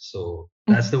abroad. So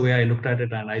that's the way I looked at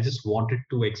it, and I just wanted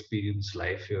to experience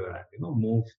life here and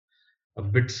move a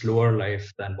bit slower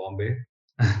life than Bombay.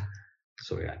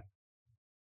 So yeah.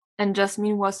 And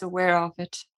Jasmine was aware of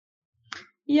it.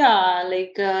 Yeah,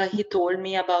 like he told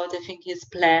me about, I think, his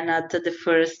plan at the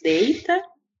first date,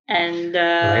 and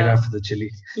right after the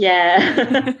chili.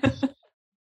 Yeah.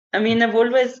 I mean, I've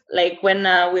always, like, when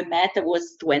we met, I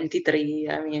was 23,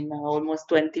 I mean, almost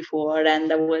 24,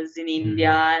 and I was in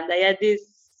India, and I had this,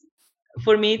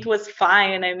 for me, it was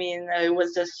fine. I mean, I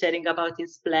was just sharing about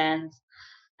his plans,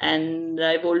 and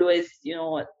I've always,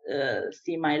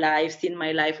 seen my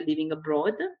life living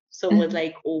abroad. So I was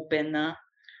like open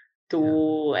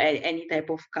to any type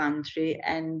of country.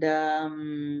 And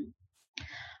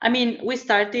I mean, we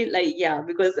started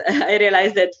because I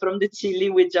realized that from the Chile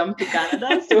we jumped to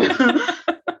Canada. So,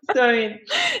 so I mean,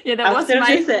 yeah, that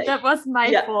was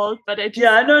my fault, but I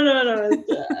just no.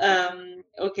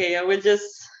 Okay, I will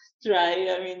just try.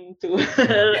 I mean, to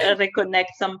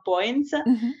reconnect some points.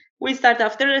 We start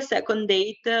after the second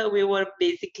date. We were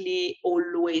basically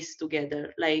always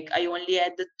together. Like, I only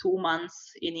had 2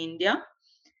 months in India,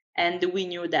 and we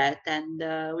knew that, and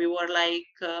we were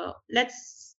like,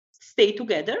 let's stay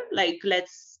together, like,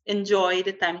 let's enjoy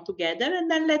the time together, and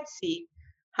then let's see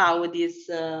how this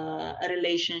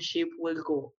relationship will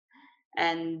go.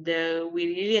 And we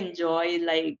really enjoyed,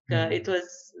 like, it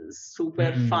was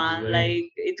super fun,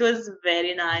 like, it was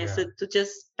very nice to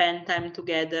just spend time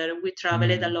together. We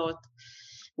traveled a lot.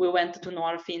 We went to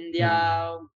North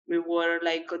India. We were,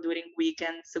 like, during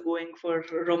weekends going for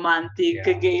romantic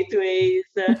gateways.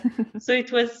 So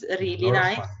it was really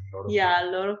nice. A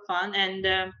lot of fun.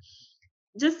 And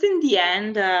just in the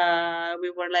end, we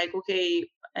were like, okay,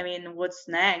 I mean, what's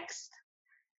next?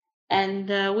 And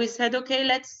we said, okay,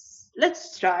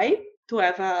 let's try to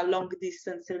have a long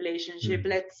distance relationship.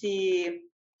 Let's see.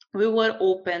 We were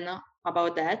open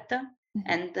about that,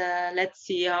 and let's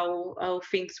see how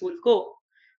things will go.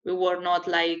 We were not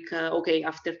like, okay,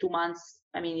 after 2 months,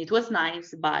 I mean, it was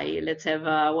nice, bye, let's have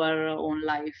our own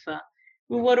life.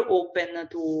 We were open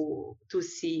to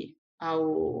see how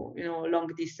long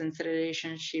distance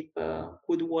relationship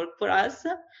could work for us.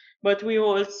 But we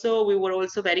were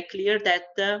also very clear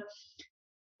that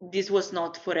this was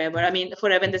not forever. I mean,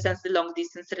 forever in the sense, the long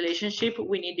distance relationship,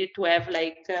 we needed to have,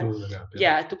 like,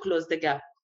 to close the gap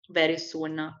very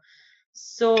soon.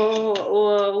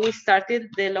 So we started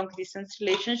the long distance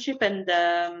relationship, and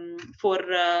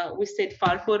we stayed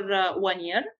far for 1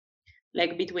 year,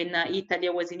 like, between Italy.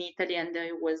 I was in Italy, and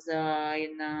I was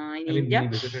in India.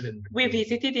 We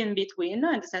visited in between,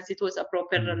 in the sense it was a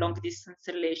proper long distance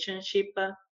relationship.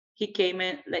 He came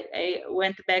in, like, I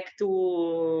went back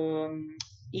to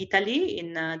Italy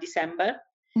in December.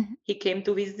 He came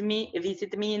to visit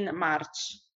me in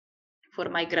March for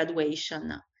my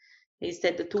graduation. He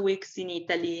stayed 2 weeks in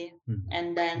Italy,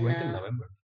 and then you went in November.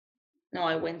 No,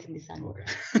 I went in December.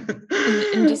 Okay.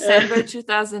 in December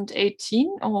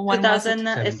 2018 or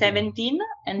 2017,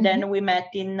 and then we met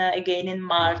again in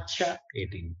March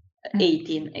 18.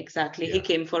 18, exactly. He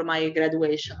came for my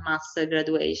graduation, master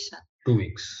graduation. 2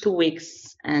 weeks. 2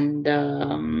 weeks, and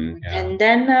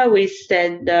then we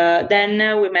said.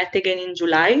 Then we met again in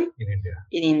July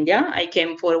in India. I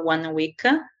came for 1 week,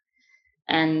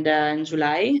 and in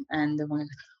July, and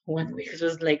 1 week. It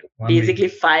was like basically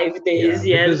 5 days.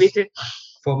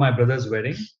 For my brother's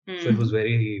wedding, so it was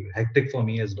very hectic for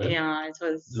me as well. Yeah, it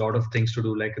was a lot of things to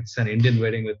do. Like, it's an Indian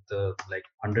wedding with like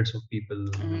hundreds of people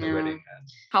in the wedding. And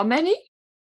how many?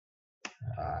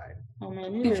 How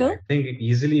many people? I think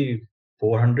easily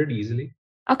 400 easily.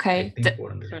 Okay,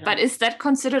 but is that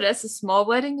considered as a small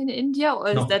wedding in India, or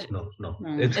is that no?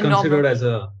 It's considered as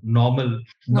a normal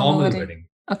wedding.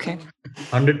 Okay.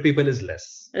 100 people is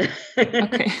less.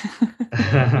 Okay.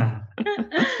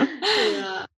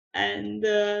 And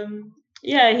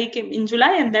Yeah, he came in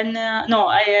July, and then no,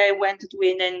 I went to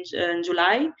India in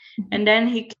July, and then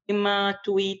he came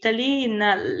to Italy in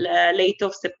late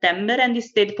of September, and he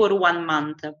stayed for 1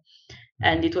 month.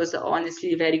 And it was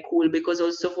honestly very cool because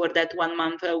also for that 1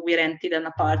 month we rented an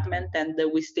apartment and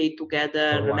we stayed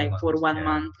together For like 1 for month. one Yeah.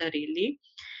 month really.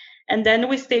 And then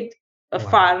we stayed Wow.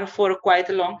 far for quite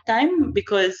a long time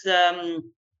because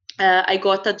I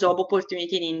got a job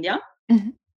opportunity in India.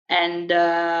 Mhm. And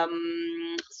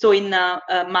so in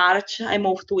March, I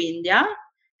moved to India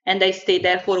and I stayed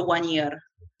there for 1 year.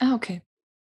 Ah, okay.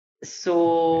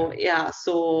 So, yeah,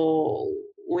 so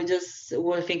we just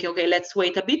were thinking, okay, let's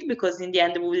wait a bit because in the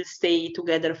end we will stay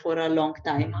together for a long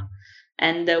time.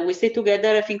 And we stayed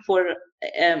together, I think, for,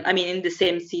 I mean, in the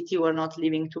same city, we're not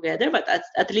living together, but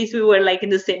at least we were like in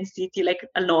the same city, like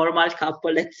a normal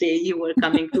couple, let's say. You were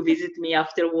coming to visit me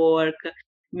after work,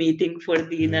 meeting for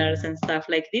dinners and stuff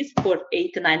like this for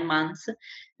 8 to 9 months.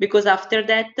 Because after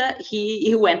that,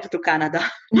 he went to Canada.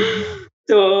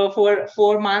 So for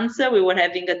 4 months, we were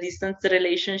having a distance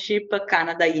relationship,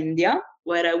 Canada-India,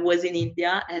 where I was in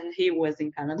India and he was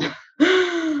in Canada.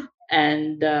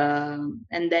 And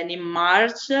then in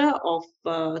March of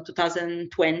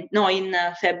 2020, no, in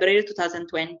February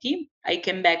 2020, I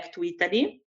came back to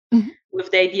Italy Mhm. with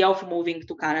the idea of moving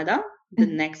to Canada the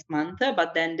Mhm. next month,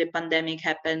 but then the pandemic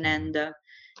happened and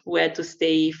we had to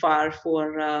stay far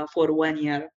for 1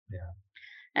 year.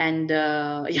 And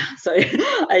yeah, sorry,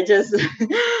 I just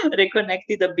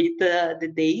reconnected a bit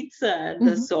the dates and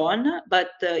Mhm. so on.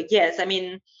 But yes, I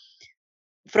mean,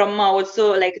 from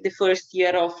also like the first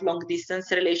year of long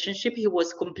distance relationship, he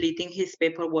was completing his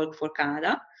paperwork for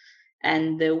Canada.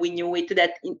 And we knew it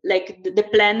that like the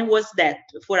plan was that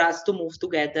for us to move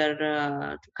together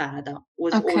to Canada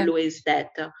was Okay. always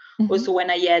that. Mhm. Also, when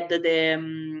I had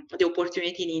the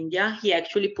opportunity in India, he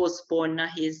actually postponed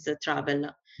his travel.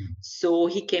 So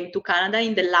he came to Canada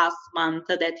in the last month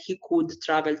that he could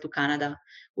travel to Canada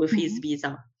with his Mhm.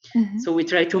 visa. Mhm. So we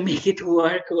tried to make it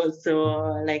work also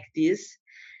like this.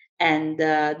 And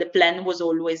the plan was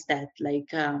always that,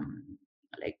 like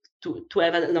to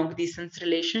have a long distance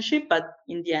relationship, but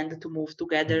in the end to move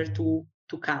together to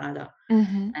Canada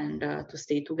Mhm. and to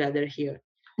stay together here.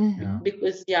 Mhm.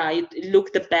 Because yeah, it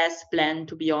looked the best plan,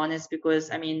 to be honest,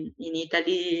 because I mean in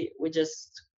Italy we just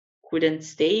couldn't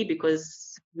stay because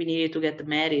we needed to get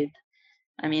married.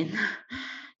 I mean,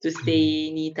 to stay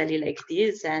in Italy like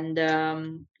this. And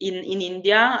in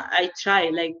India, I try,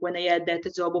 like when I had that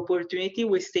job opportunity,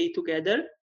 we stay together.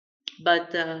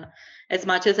 But as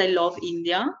much as I love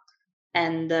India,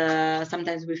 and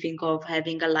sometimes we think of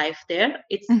having a life there,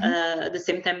 it's Mhm. at the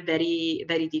same time very,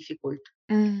 very difficult.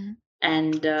 Mhm.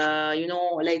 And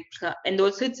and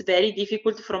also it's very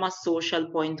difficult from a social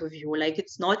point of view. Like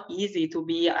it's not easy to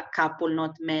be a couple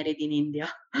not married in India.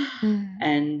 Mhm.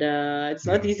 And it's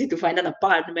not easy to find an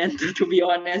apartment, to be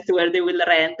honest, where they will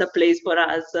rent a place for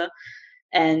us.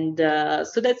 And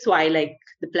so that's why like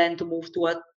the plan to move to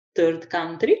a third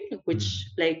country, which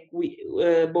like we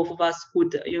both of us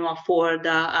could afford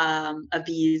a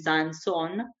visa and so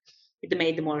on, it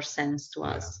made more sense to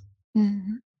us.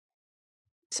 Mhm.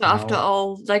 So after Now,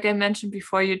 all, like I mentioned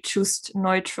before, you choose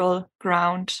neutral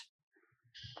ground.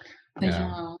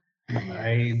 yeah, Yeah.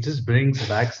 it just brings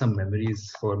back some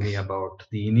memories for me about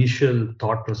the initial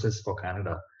thought process for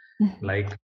Canada. Mhm. Like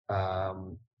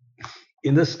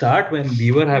in the start, when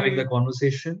we were having the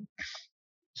conversation,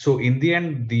 so in the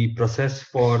end, the process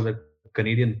for the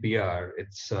Canadian PR,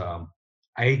 it's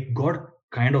I got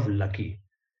kind of lucky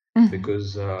Mhm.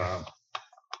 because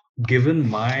given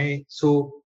my so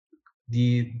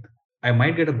the I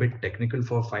might get a bit technical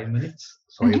for 5 minutes.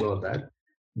 Sorry Mhm. about that.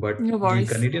 But No the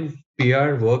worries. Canadian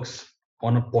PR works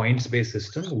on a points-based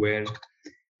system where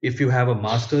if you have a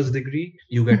master's degree,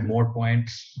 you get Mhm. more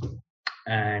points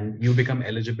and you become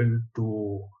eligible to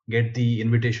get the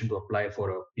invitation to apply for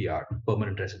a PR,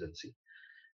 permanent residency.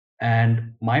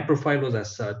 And my profile was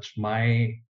as such.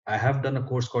 I have done a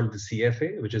course called the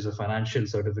CFA, which is a financial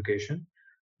certification.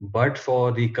 But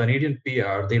for the Canadian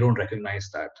PR, they don't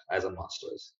recognize that as a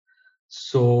master's.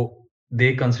 So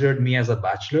they considered me as a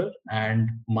bachelor, and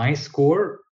my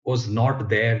score was not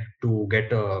there to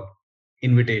get a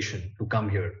invitation to come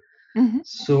here. Mhm.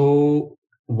 So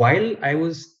while I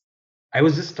was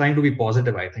just trying to be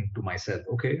positive, I think, to myself.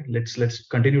 Okay, let's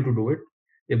continue to do it.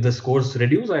 If the scores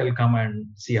reduce, I'll come and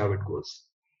see how it goes.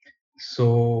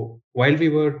 So while we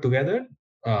were together,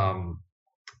 um,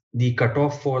 the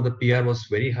cutoff for the PR was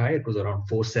very high. It was around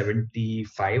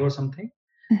 475 or something,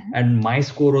 Mhm. and my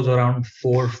score was around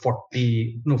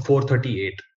 440, no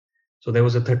 438. So there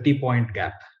was a 30-point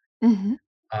gap. Mhm.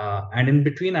 And in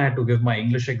between, I had to give my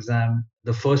English exam.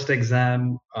 The first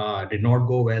exam did not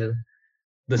go well.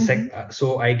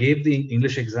 So I gave the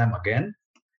English exam again,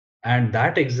 and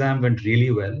that exam went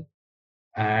really well.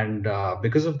 And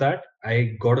because of that,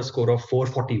 I got a score of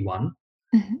 441.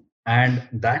 And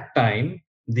that time,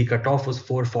 the cutoff was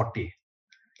 440.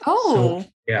 Oh, so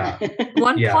yeah,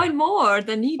 1 point more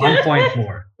than needed. 1 point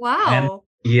more. Wow.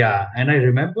 And I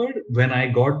remembered when I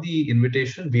got the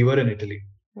invitation, we were in Italy.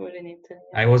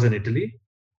 I was in Italy,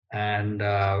 and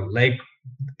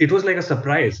it was like a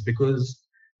surprise, because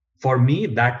for me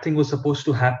that thing was supposed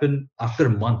to happen after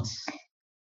months,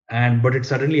 but it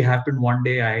suddenly happened one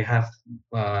day. I have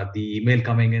the email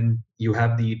coming in, you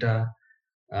have the ETA,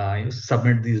 you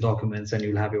submit these documents and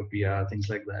you'll have your PR, things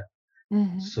like that.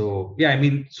 So yeah, I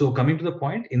mean, so coming to the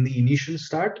point, in the initial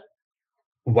start,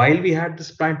 while we had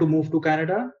this plan to move to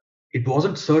Canada, it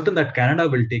wasn't certain that Canada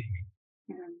will take me,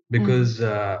 because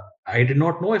I did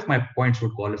not know if my points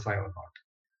would qualify or not.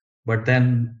 But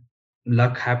then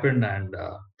luck happened, and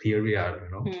here we are,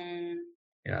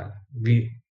 Yeah,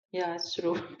 it's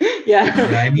true.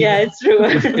 It's true.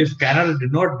 if Canada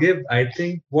did not give, I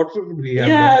think what would we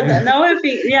have done? Now I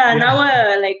think, now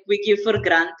like we give for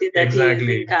granted that Exactly.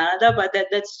 he's in Canada, but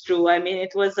that's true. I mean,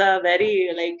 it was a very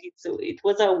it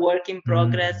was a work in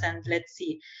progress, and let's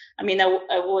see. I mean, I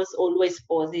was always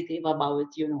positive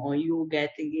about you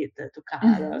getting it to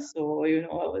Canada, so I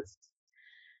was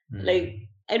like,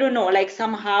 I don't know, like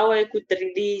somehow I could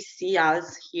really see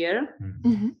us here,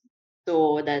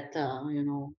 so that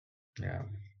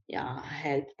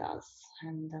helped us,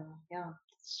 and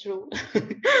it's true.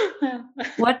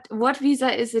 What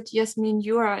visa is it, Yasmin,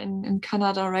 you are in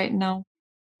Canada right now?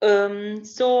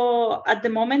 So at the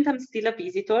moment I'm still a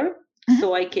visitor.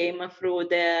 So I came through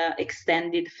the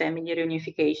extended family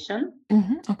reunification.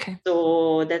 Okay.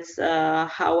 So that's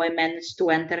how I managed to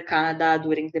enter Canada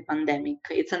during the pandemic.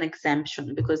 It's an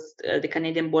exemption because the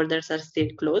Canadian borders are still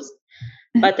closed.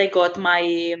 But I got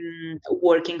my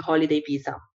working holiday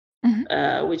visa,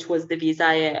 which was the visa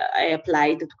I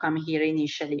applied to come here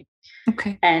initially.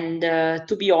 Okay. And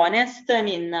to be honest, I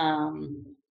mean,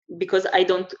 because I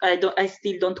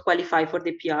still don't qualify for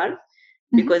the PR,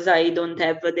 because I don't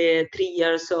have the 3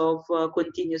 years of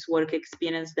continuous work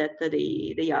experience that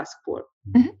they ask for.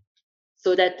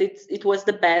 So that it was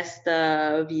the best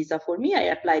visa for me.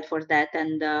 I applied for that,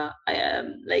 and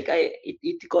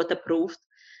it got approved,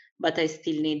 but I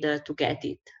still need to get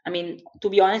it. I mean, to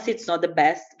be honest, it's not the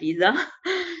best visa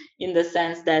in the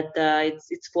sense that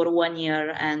it's for 1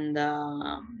 year, and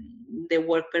the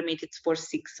work permit it's for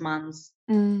 6 months.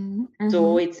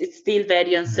 So it's still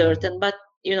very uncertain, but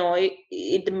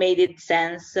it made it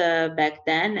sense back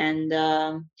then, and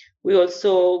we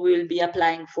also will be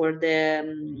applying for the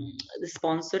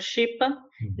sponsorship,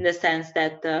 in the sense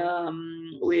that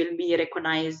we will be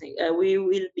recognized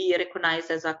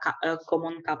as a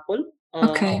common couple.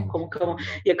 Okay.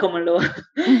 Common law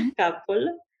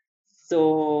couple.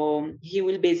 So he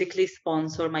will basically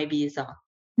sponsor my visa.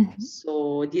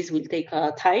 So this will take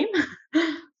time,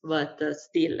 but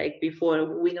still, like before,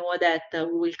 we know that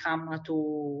we will come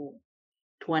to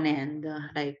an end.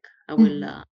 Like I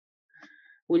will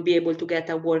be able to get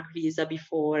a work visa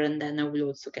before, and then I will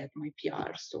also get my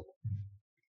PR. So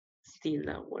still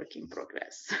a work in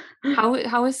progress.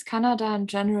 How is Canada in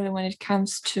general when it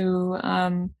comes to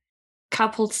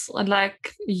couples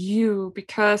like you?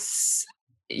 Because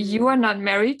you are not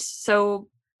married, so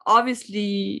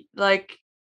obviously, like,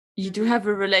 you do have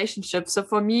a relationship. So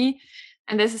for me,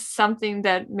 and this is something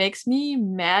that makes me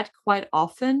mad quite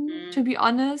often, to be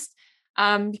honest,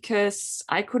 because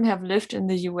I couldn't have lived in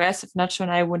the US if Nacho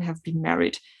and I wouldn't have been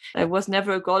married. It was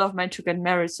never a goal of mine to get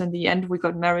married. So in the end, we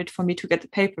got married for me to get the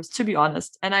papers, to be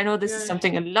honest. And I know this is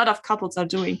something a lot of couples are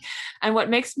doing. And what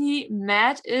makes me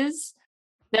mad is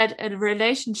that a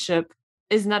relationship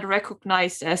is not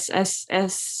recognized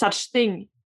as such thing.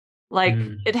 Like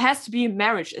it has to be a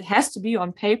marriage. It has to be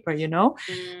on paper,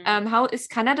 How is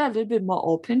Canada a little bit more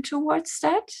open towards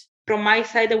that? From my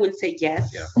side, I would say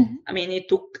yes. I mean, it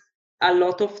took a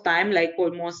lot of time, like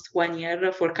almost 1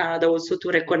 year, for Canada also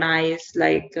to recognize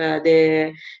like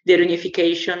the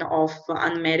reunification of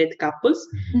unmarried couples.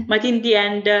 But in the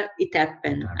end, it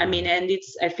happened. I mean, and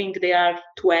I think there are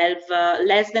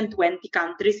less than 20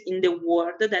 countries in the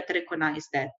world that recognize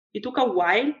that. It took a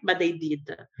while, but they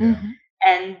did.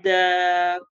 And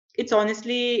it's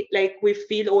honestly like we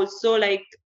feel also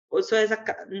as a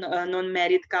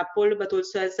non-married couple, but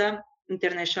also as an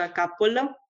international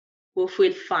couple, who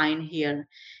feel fine here,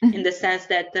 in the sense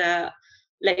that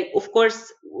like, of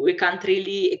course, we can't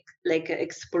really like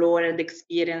explore and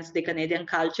experience the Canadian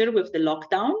culture with the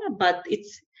lockdown, but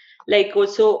it's like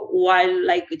also while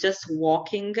like just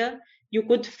walking, you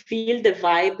could feel the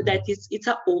vibe that it's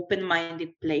an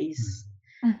open-minded place.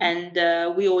 Mhm.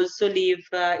 And we also live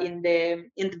in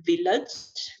the village,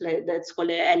 like that's called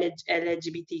a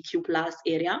LGBTQ plus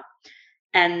area.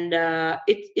 And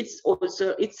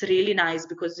it's really nice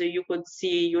because you could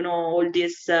see, you know, all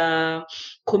these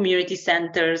community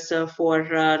centers for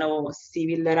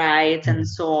civil rights and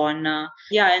so on.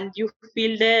 Yeah, and you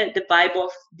feel the vibe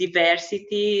of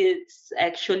diversity. It's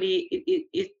actually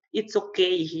it's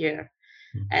okay here.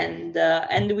 And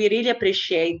we really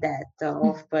appreciate that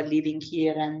of living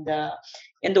here.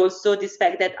 And also this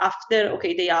fact that after,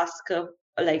 okay, they ask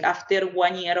like after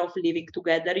 1 year of living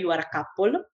together, you are a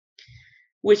couple,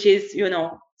 which is, you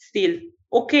know, still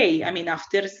okay. I mean,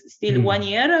 after still 1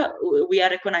 year, we are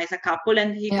recognized a couple,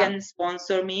 and he Yeah. can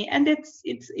sponsor me, and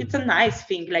it's a nice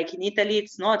thing. Like in Italy,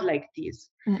 it's not like this.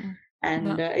 Mm-mm. And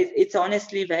No. it's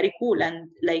honestly very cool. And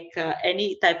like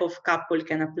any type of couple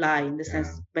can apply, in the sense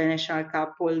binational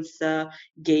couples,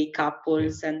 gay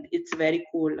couples, and it's very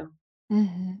cool.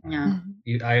 Mhm. Yeah.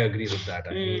 Mhm. I agree with that.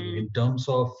 I mean, in terms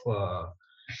of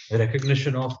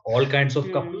recognition of all kinds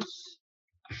of couples,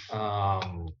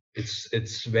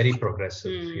 it's very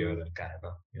progressive here in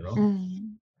Canada, you know.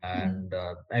 Mm. And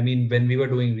I mean, when we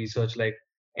were doing research, like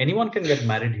anyone can get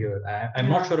married here. I'm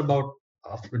not sure about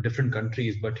different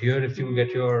countries, but here, if you get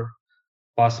your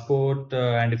passport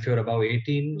and if you're above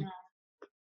 18,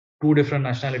 two different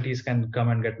nationalities can come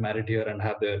and get married here and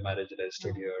have their marriage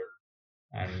registered here,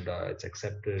 and it's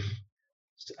accepted.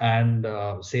 And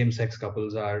same-sex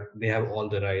couples they have all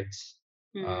the rights.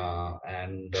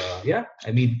 Yeah,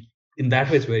 I mean, in that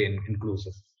way, it's very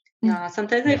inclusive. Yeah,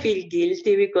 sometimes I feel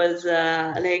guilty because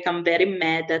like I'm very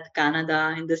mad at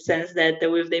Canada, in the sense that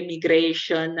with the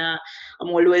immigration,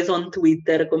 I'm always on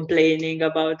Twitter complaining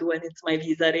about when it's my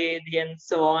visa ready and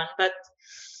so on. But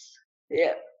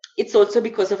yeah, it's also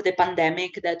because of the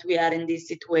pandemic that we are in this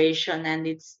situation, and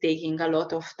it's taking a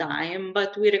lot of time.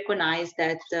 But we recognize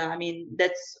that, I mean,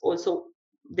 that's also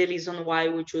the reason why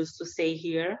we choose to stay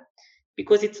here,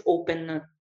 because it's open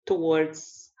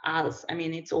towards us. I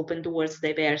mean, it's open towards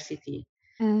diversity.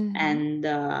 Mhm. And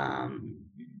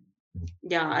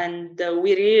yeah, and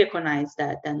we really recognize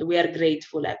that, and we are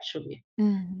grateful actually.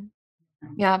 Mhm.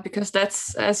 Yeah, because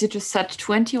that's, as you just said,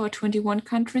 20 or 21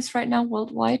 countries right now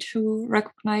worldwide who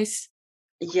recognize.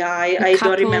 Yeah, a I don't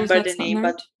couple remember the that's not name, but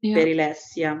married. Yeah. very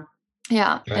less. Yeah.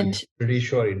 Yeah, I'm and pretty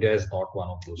sure India is not one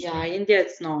of those. Yeah, India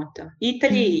it's not.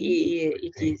 Italy,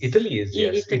 it is. Italy is,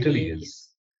 yes. Italy is.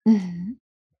 Mhm.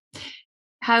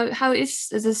 How is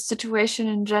the situation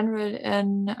in general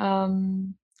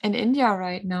in India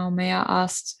right now? May I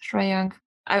ask, Shreyank?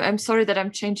 I'm sorry that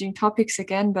I'm changing topics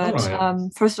again, but no.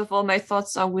 first of all, my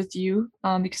thoughts are with you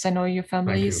because I know your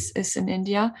family is in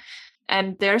India,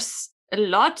 and there's a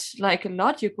lot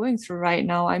you're going through right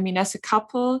now. I mean, as a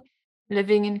couple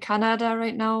living in Canada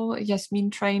right now,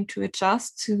 Yasmin trying to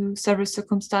adjust to several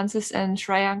circumstances, and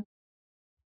Shreyank,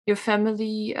 your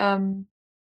family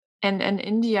and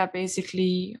India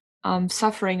basically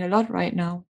suffering a lot right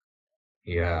now.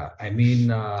 Yeah, I mean,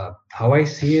 how I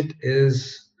see it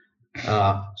is,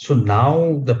 so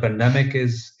now the pandemic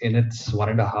is in its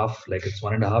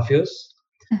 1.5 years.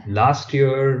 Last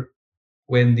year,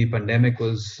 when the pandemic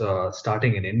was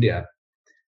starting in India,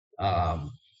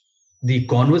 the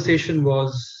conversation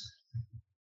was,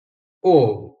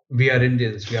 oh, we are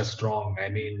Indians, we are strong. I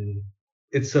mean,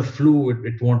 it's a flu,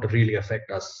 it won't really affect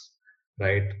us,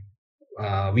 right?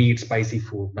 We eat spicy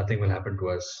food, nothing will happen to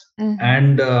us.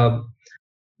 And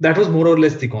that was more or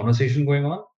less the conversation going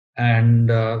on. And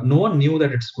no one knew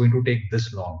that it's going to take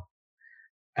this long.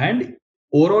 And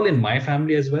overall, in my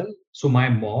family as well, so my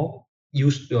mom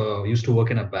used to work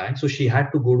in a bank, so she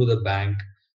had to go to the bank,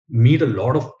 meet a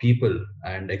lot of people,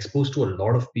 and exposed to a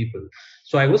lot of people.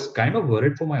 So I was kind of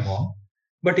worried for my mom,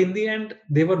 but in the end,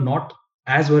 they were not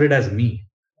as worried as me.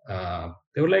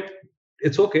 They were like,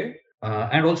 it's okay.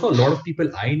 And also, a lot of people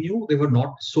I knew, they were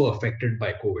not so affected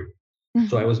by COVID.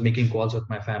 So I was making calls with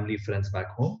my family, friends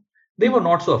back home. They were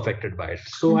not so affected by it.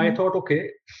 So I thought, okay,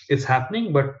 it's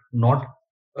happening, but not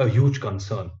a huge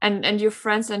concern. And your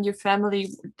friends and your family,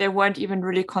 they weren't even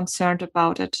really concerned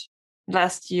about it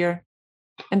last year.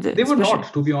 And they were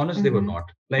not, to be honest, they were not.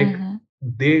 Like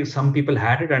some people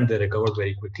had it and they recovered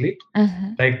very quickly.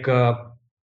 Like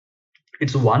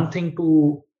it's one thing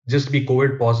to just be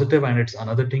COVID positive, and it's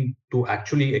another thing to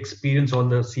actually experience all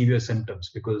the severe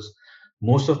symptoms, because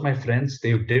most of my friends,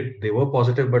 they were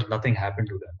positive, but nothing happened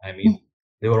to them. I mean,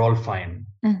 they were all fine.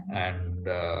 And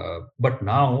but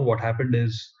now what happened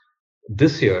is,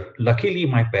 this year, luckily,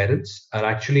 my parents are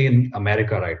actually in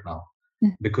America right now.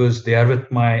 because they are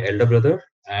with my elder brother,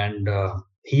 and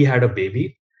he had a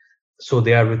baby, so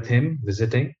they are with him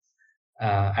visiting,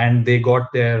 and they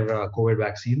got their COVID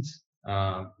vaccines,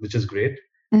 which is great.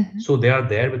 So they are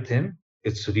there with him.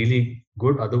 It's really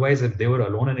good. Otherwise, if they were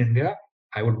alone in India,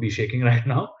 I would be shaking right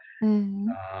now.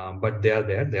 But they are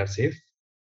there. They are safe.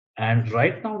 And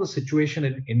right now, the situation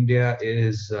in India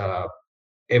is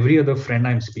every other friend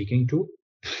I'm speaking to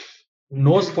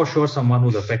knows for sure someone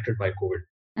who's affected by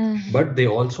COVID, but they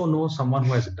also know someone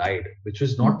who has died, which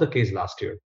was not the case last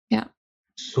year. Yeah.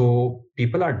 So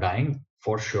people are dying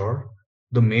for sure.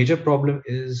 The major problem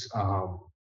is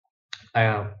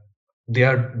they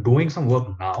are doing some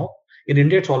work now. In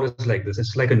India, it's always like this.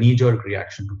 It's like a knee-jerk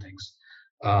reaction to things.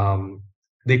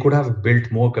 They could have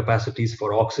built more capacities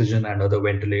for oxygen and other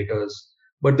ventilators,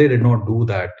 but they did not do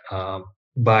that.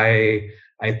 By,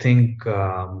 I think,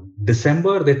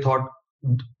 December, they thought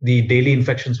the daily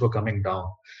infections were coming down.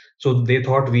 So they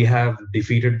thought we have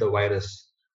defeated the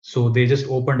virus. So they just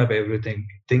opened up everything.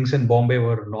 Things in Bombay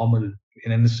were normal.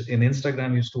 In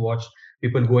Instagram, used to watch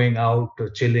people going out,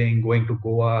 chilling, going to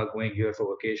Goa, going here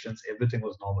for vacations. Everything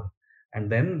was normal.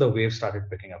 And then the wave started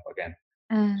picking up again.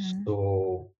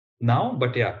 So now,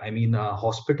 but yeah, I mean,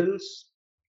 hospitals,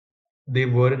 they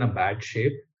were in a bad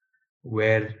shape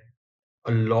where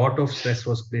a lot of stress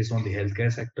was placed on the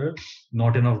healthcare sector,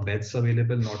 not enough beds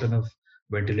available, not enough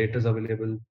ventilators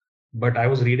available. But I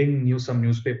was reading some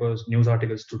news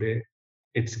articles today.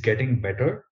 It's getting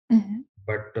better,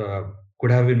 but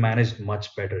could have been managed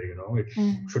much better. It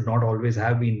should not always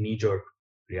have been knee-jerk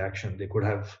reaction. They could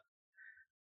have,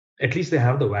 at least they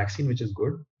have the vaccine, which is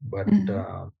good, but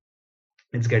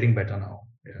it's getting better now.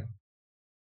 Yeah.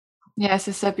 Yeah, as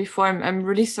I said before, I'm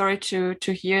really sorry to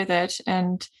hear that.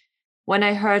 And when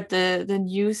I heard the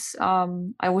news,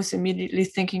 I was immediately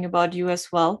thinking about you as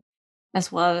well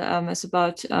as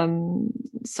about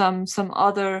some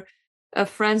other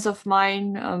friends of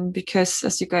mine, because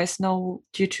as you guys know,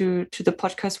 due to the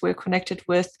podcast, we're connected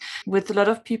with a lot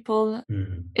of people.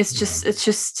 It's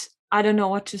just I don't know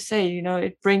what to say.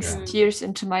 It brings tears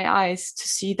into my eyes to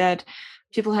see that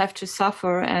people have to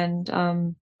suffer. And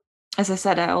as I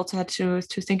said, I also had to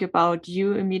think about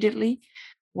you immediately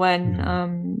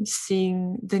when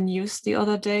seeing the news the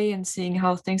other day and seeing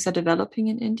how things are developing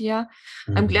in India.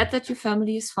 I'm glad that your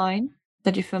family is fine,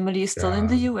 that your family is still in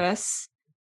the US,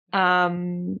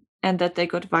 and that they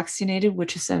got vaccinated,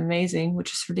 which is amazing,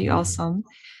 which is really awesome.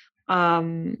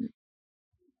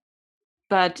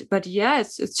 But yeah,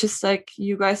 it's just like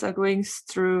you guys are going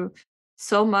through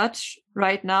so much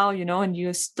right now, and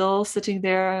you're still sitting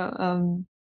there,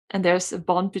 and there's a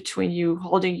bond between you,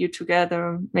 holding you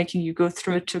together, making you go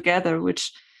through it together,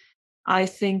 which I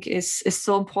think is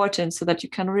so important, so that you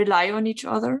can rely on each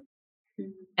other,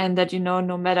 and that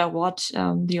no matter what,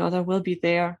 the other will be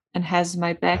there and has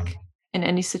my back in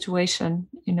any situation,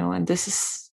 and this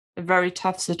is a very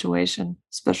tough situation,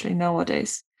 especially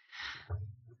nowadays.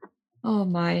 Oh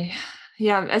my.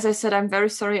 Yeah, as I said, I'm very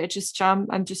sorry. I'm just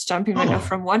jumping right now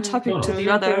from one topic to the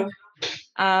other.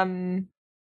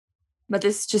 But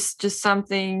it's just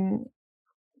something.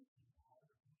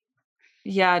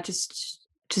 Yeah, just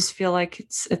feel like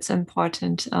it's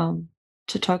important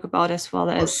to talk about, as well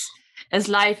as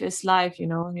life is life,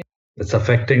 It's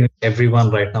affecting everyone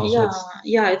right now.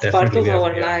 It's part of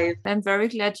our life. I'm very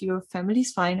glad your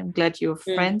family's fine. I'm glad your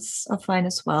friends are fine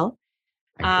as well.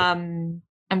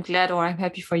 I'm glad, or I'm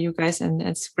happy for you guys, and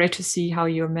it's great to see how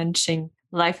you're managing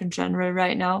life in general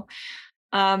right now.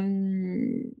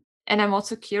 And I'm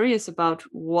also curious about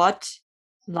what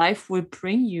life will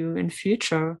bring you in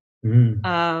future.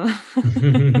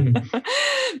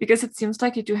 Because it seems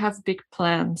like you do have big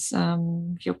plans.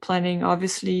 You're planning,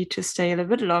 obviously, to stay a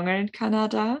little bit longer in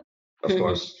Canada. Of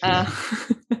course.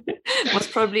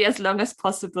 Most probably as long as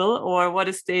possible, or what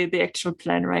is the actual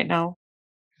plan right now?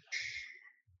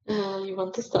 You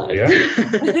want to start? Yeah.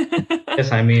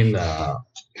 Yes, I mean,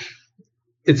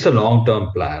 it's a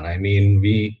long-term plan. I mean,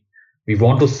 we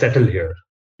want to settle here,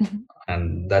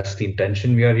 and that's the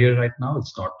intention. We are here right now.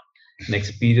 It's not an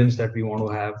experience that we want to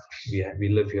have. We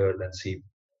live here, then see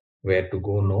where to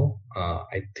go. No,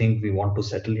 I think we want to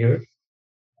settle here.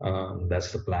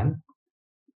 That's the plan,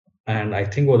 and I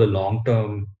think over the long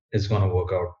term it's going to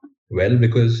work out well,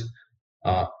 because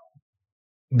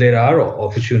there are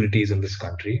opportunities in this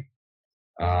country.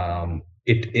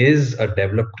 It is a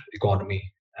developed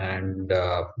economy, and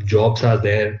jobs are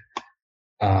there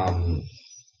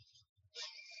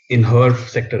in her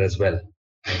sector as well.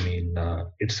 I mean,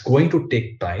 it's going to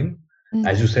take time.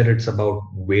 As you said, it's about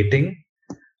waiting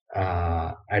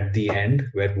at the end,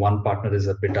 where one partner is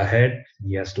a bit ahead.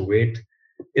 He has to wait.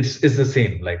 it's the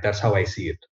same. Like that's how I see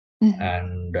it. Mhm.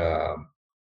 And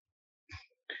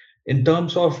in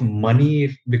terms of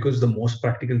money, because the most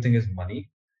practical thing is money,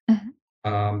 Mhm.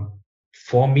 um,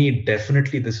 for me,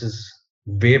 definitely this is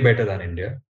way better than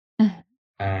India, Mhm.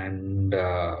 and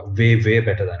way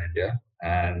better than India.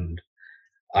 And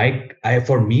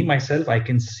for me myself, I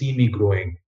can see me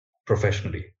growing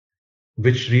professionally,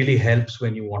 which really helps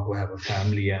when you want to have a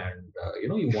family and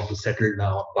you want to settle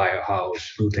down, buy a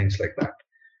house, do things like that,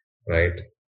 right?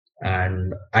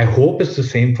 And I hope it's the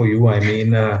same for you. I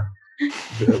mean,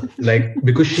 like,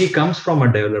 because she comes from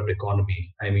a developed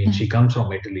economy. I mean, she Mhm. comes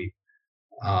from Italy,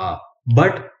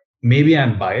 but maybe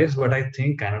I'm biased, but I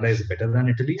think Canada is better than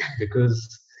Italy, because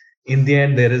in the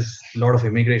end there is a lot of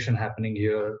immigration happening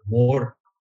here. More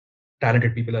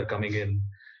talented people are coming in.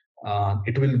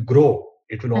 It will grow.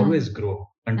 It will always Mhm. grow.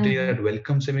 Country Mhm. that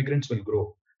welcomes immigrants will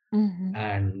grow. Mhm.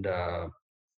 And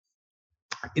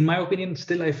in my opinion,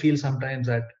 still I feel sometimes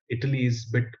that Italy is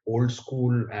a bit old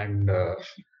school, and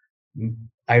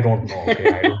I don't know. Okay,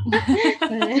 I don't know.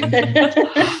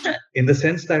 In the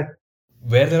sense that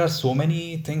where there are so many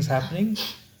things happening,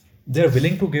 they're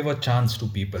willing to give a chance to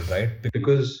people, right?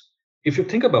 Because if you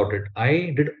think about it, I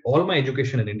did all my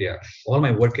education in India, all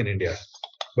my work in India,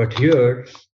 but here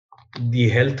the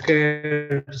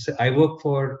healthcare. I work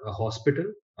for a hospital.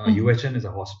 Mhm. UHN is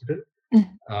a hospital.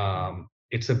 Mhm.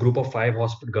 It's a group of 5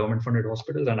 government-funded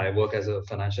hospitals, and I work as a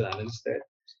financial analyst there.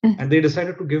 Mhm. And they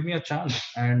decided to give me a chance,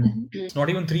 and Mhm. it's not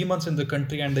even 3 months in the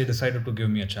country, and they decided to give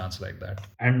me a chance like that.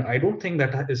 And I don't think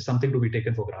that is something to be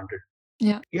taken for granted.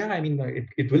 Yeah. Yeah, I mean,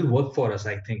 it will work for us,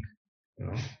 I think. You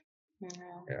know,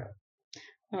 Yeah. yeah.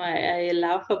 No, I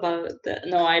laugh about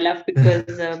no, I laugh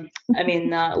because I mean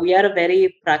we are a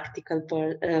very practical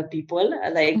people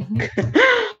like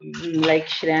Mhm. like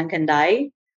Shreyank and I.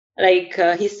 Like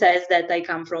he says that I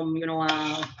come from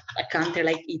a country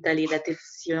like Italy that is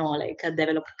like a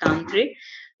developed country,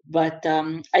 but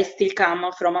I still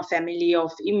come from a family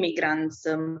of immigrants.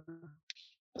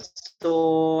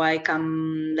 So I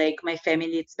come like my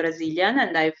family it's Brazilian,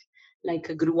 and I've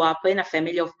like grew up in a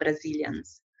family of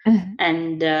Brazilians. Mhm.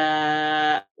 And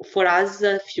for us,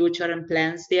 future and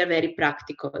plans, they are very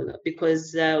practical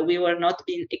because we were not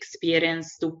being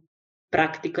experienced to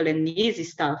practical and easy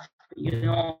stuff.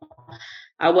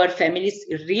 Our families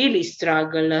really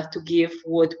struggle to give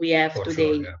what we have For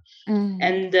today. sure, yeah. Mhm.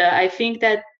 And I think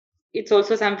that it's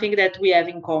also something that we have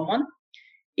in common.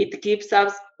 It keeps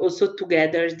us also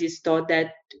together, this thought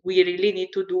that we really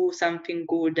need to do something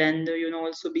good and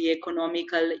also be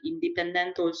economical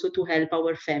independent, also to help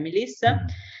our families.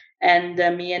 And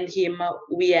me and him,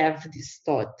 we have this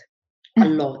thought a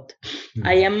Mhm. lot.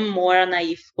 I am more a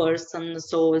naive person,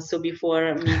 so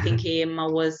before meeting him, I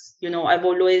was, I've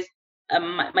always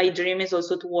my dream is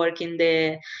also to work in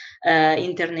the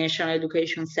international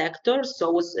education sector. So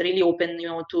I was really open,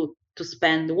 to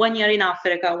spend 1 year in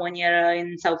Africa, 1 year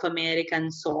in South America,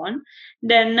 and so on.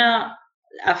 Then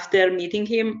after meeting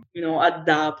him,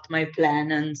 adapt my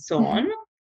plan and so Mhm. on.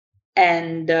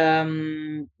 And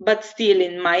but still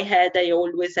in my head, I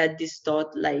always had this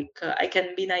thought like I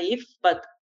can be naive, but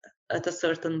at a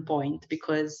certain point,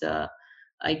 because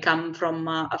I come from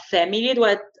a family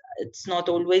where it's not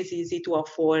always easy to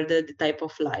afford the type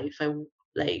of life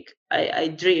I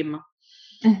dream.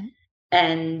 Mhm.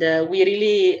 And we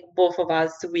really, both of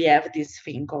us, we have this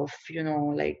thing of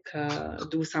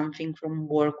do something from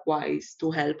work wise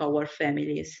to help our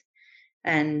families.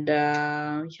 And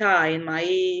yeah, in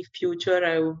my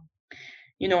future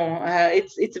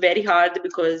it's very hard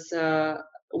because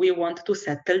we want to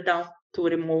settle down, to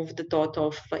remove the thought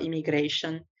of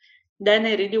immigration. Then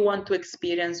I really want to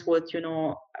experience what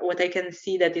I can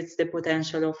see that it's the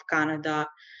potential of Canada.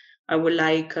 I would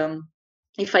like,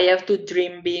 if I have to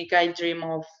dream big, I dream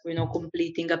of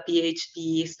completing a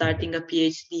PhD, starting a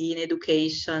PhD in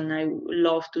education. I would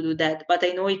love to do that, but I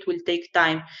know it will take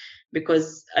time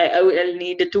because I will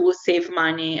need to save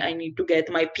money. I need to get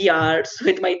my PR, so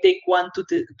it might take 1 to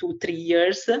 3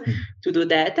 years to do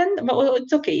that. And but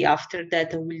it's okay. After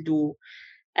that, I will do.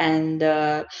 And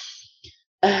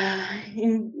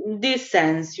in this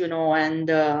sense, and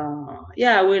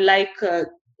yeah, we like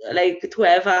to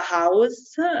have a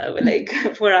house. Like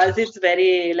for us, it's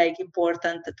very like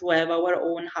important to have our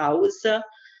own house.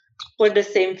 For the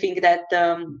same thing that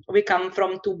we come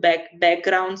from two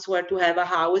backgrounds where to have a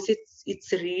house,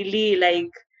 it's really like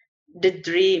the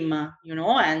dream,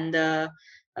 and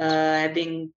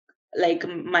having like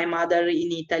my mother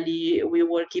in Italy, we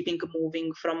were keeping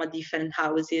moving from a different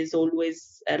houses,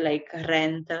 always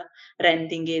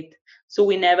renting it. So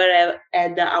we never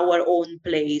had our own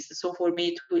place. So for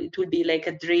me, it would be like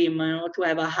a dream, to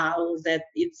have a house that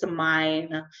it's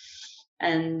mine.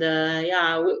 And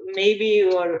maybe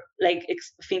we're like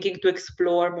thinking to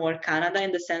explore more Canada,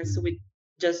 in the sense we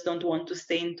just don't want to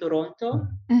stay in Toronto,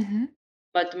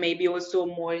 but maybe also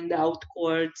more in the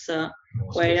outskirts,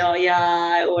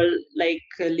 where or like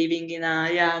living in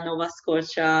Nova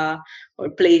Scotia, or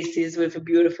places with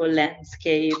beautiful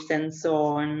landscapes and so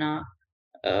on.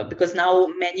 Because now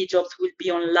many jobs will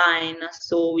be online,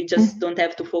 so we just don't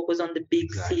have to focus on the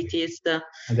big cities.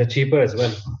 And they're cheaper as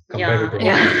well compared to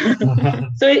Toronto.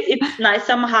 So it's nice.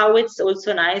 Somehow it's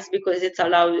also nice because it's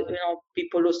allowed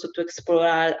people also to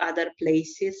explore other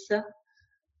places.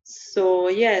 So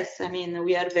yes, I mean,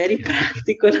 we are very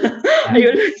practical. I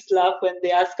always laugh when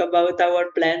they ask about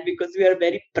our plan, because we are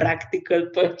very practical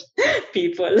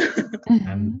people.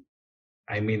 And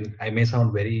I mean, I may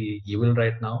sound very evil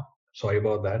right now. Sorry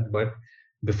about that. But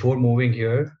before moving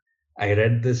here, I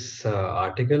read this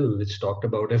article which talked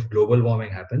about if global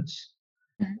warming happens,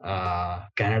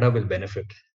 Canada will benefit.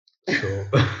 So,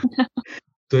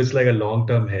 so it's like a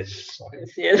long-term hedge.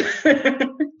 Yes.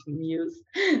 News.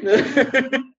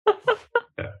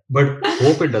 But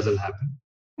hope it doesn't happen.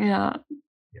 Yeah.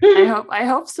 I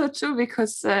hope so too,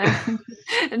 because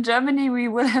in Germany we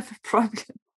will have a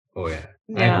problem. Oh yeah.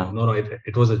 I know. No,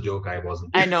 it was a joke. I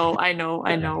wasn't. I know.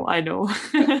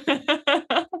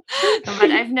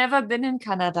 But I've never been in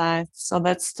Canada, so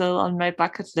that's still on my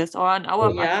bucket list, or on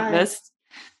our bucket list,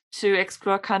 to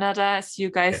explore Canada. As you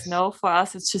guys know, for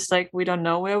us, it's just like we don't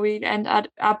know where we end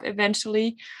up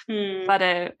eventually. But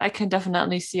I can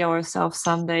definitely see ourselves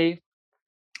someday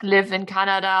live in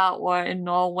Canada or in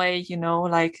Norway,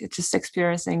 like just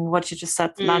experiencing what you just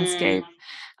said, landscape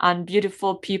and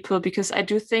beautiful people, because I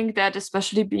do think that,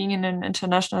 especially being in an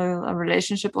international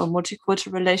relationship or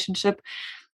multicultural relationship,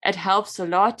 it helps a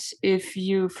lot if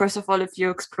you, first of all, if you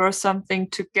explore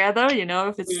something together,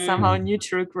 if it's somehow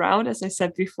neutral ground, as I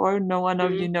said before, no one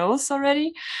of you knows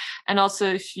already. And also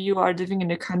if you are living in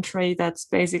a country that's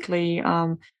basically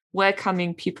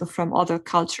welcoming people from other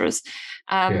cultures.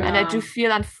 And I do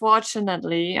feel,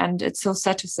 unfortunately, and it's so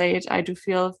sad to say it, I do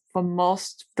feel for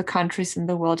most of the countries in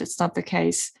the world, it's not the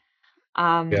case.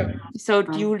 So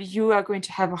you are going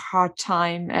to have a hard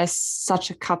time as such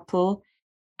a couple.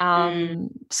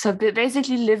 So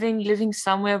basically living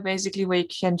somewhere basically where you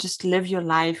can just live your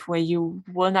life, where you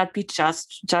will not be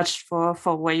judged for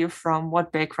where you're from,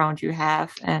 what background you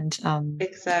have, and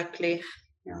exactly.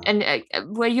 And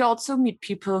where you also meet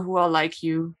people who are like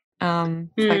you, for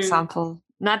example,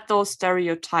 not those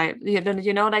stereotypes,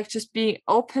 like just being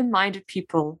open-minded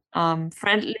people,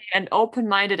 friendly and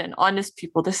open-minded and honest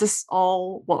people. This is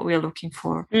all what we're looking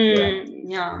for.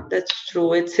 Yeah, that's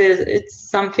true. It's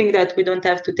something that we don't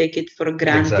have to take it for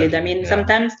granted. Exactly. I mean,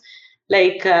 sometimes,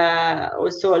 like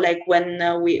also like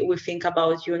when we think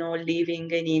about living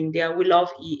in India, we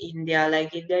love India.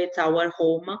 Like India, it's our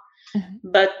home,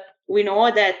 but we know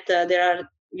that there are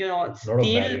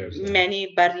still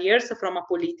many barriers from a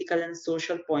political and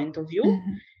social point of view.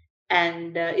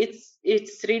 And it's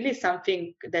really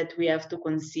something that we have to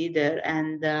consider.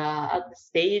 And at the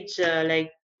stage,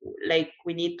 like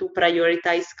we need to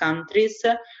prioritize countries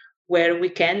where we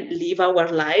can live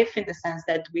our life, in the sense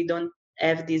that we don't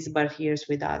have these barriers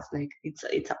with us. Like it's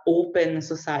an open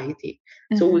society,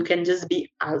 so we can just be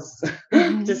us,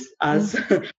 just us,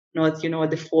 not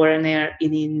the foreigner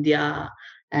in India.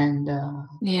 And and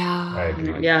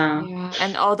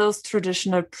all those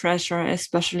traditional pressure,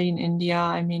 especially in India.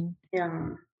 I mean,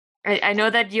 I know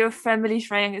that your family,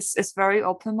 Shreyang, is very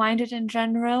open-minded in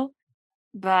general,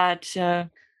 but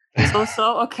it's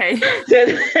also okay.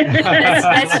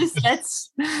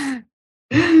 let's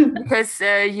because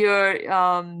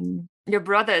your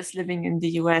brother is living in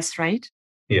the US, right?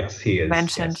 Yes, he is.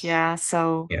 Mentioned,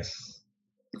 so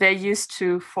they're used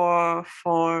to for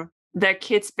their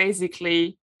kids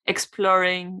basically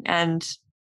exploring and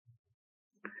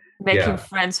making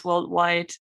friends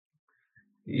worldwide.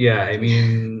 Yeah, I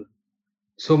mean,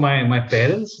 so my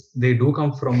parents, they do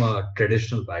come from a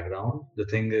traditional background. The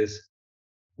thing is,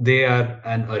 they are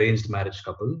an arranged marriage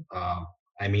couple.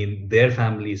 I mean, their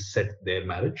families set their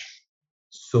marriage,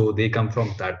 so they come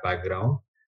from that background.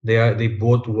 They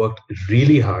both worked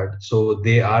really hard. So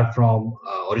they are from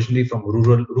originally from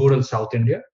rural South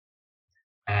India,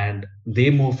 and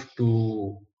they moved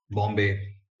to Bombay,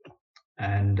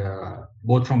 and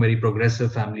both from very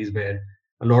progressive families where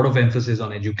a lot of emphasis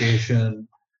on education,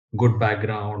 good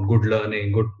background, good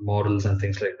learning, good morals, and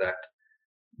things like that.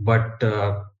 But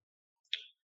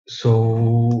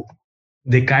so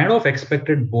they kind of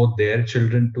expected both their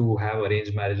children to have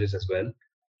arranged marriages as well.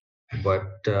 but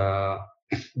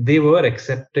they were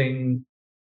accepting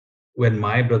when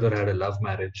my brother had a love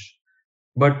marriage.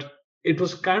 But it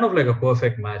was kind of like a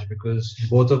perfect match because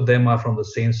both of them are from the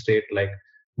same state. Like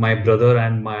my brother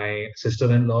and my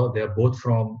sister-in-law, they are both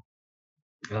from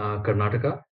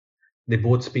Karnataka. They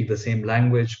both speak the same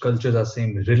language, cultures are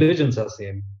same, religions are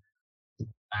same,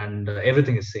 and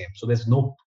everything is same. So there's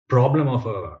no problem of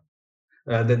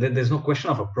there's no question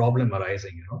of a problem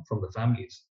arising, from the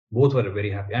families. Both were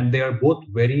very happy, and they are both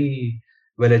very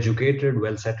well educated,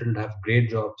 well settled, have great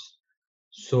jobs.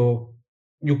 So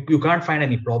you can't find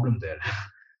any problem there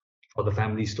for the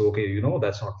families to, okay,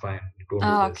 that's not fine. You don't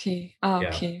do this. Okay. Yeah.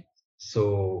 Okay.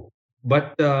 So,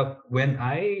 but when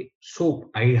my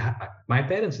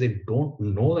parents, they don't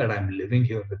know that I'm living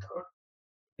here with her.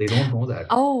 They don't know that.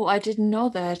 Oh, I didn't know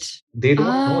that. They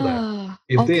don't know that.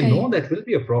 If they know, Okay. that will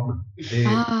be a problem.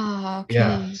 Yeah.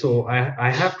 Okay. So I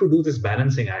have to do this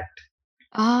balancing act,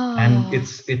 and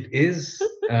it is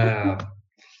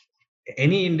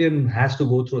any Indian has to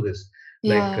go through this.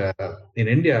 Like Yeah. in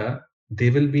India, they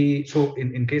will be so.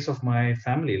 In case of my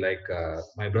family, like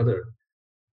my brother,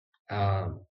 uh,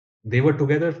 they were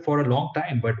together for a long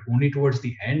time, but only towards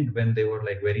the end, when they were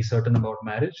like very certain about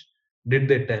marriage, did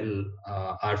they tell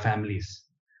our families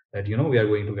that we are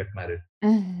going to get married.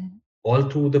 Mhm. All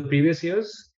through the previous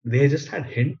years, they just had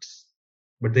hints,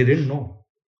 but they didn't know,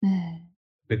 Mhm.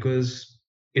 because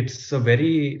it's a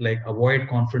very like avoid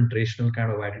confrontational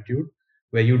kind of attitude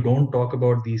where you don't talk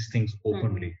about these things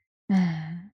openly.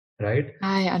 Mhm. Right?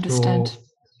 I understand. So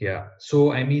yeah.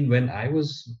 So I mean, when I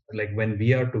was like, when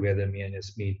we are together, me and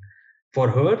Yasmin, for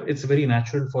her, it's very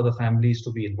natural for the families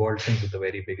to be involved since at the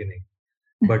very beginning.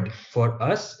 But for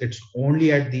us, it's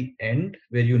only at the end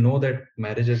where you know that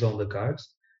marriage is on the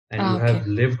cards and you Okay. have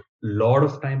lived a lot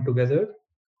of time together,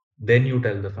 then you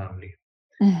tell the family.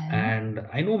 Mhm. And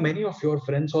I know many of your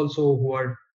friends also who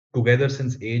are together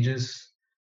since ages,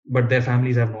 but their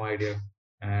families have no idea.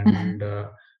 And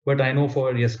but I know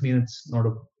for Yasmin,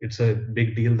 it's a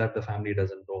big deal that the family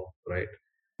doesn't know, right?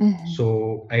 Mhm.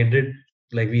 So I did,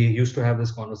 like, we used to have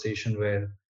this conversation where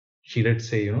she did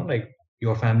say, like,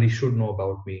 your family should know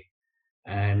about me.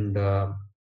 And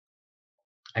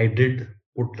I did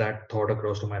put that thought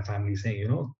across to my family,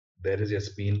 saying, there is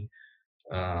Yasmin,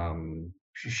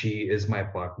 she is my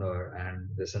partner, and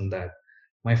this and that.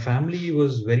 My family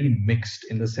was very mixed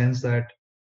in the sense that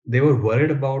they were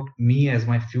worried about me as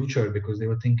my future, because they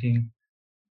were thinking,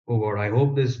 oh God, I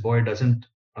hope this boy doesn't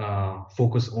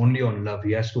focus only on love.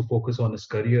 He has to focus on his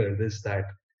career, this, that,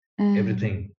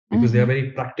 everything. Because they are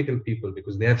very practical people,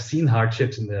 because they have seen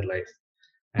hardships in their life,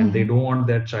 and they don't want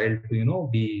their child to,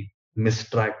 be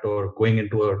mistracked or going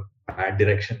into a bad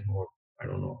direction, or I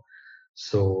don't know.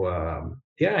 So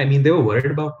yeah, I mean, they were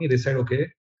worried about me. They said,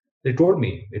 okay, they told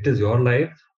me, it is your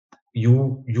life.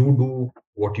 You do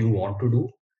what you want to do,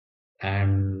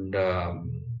 and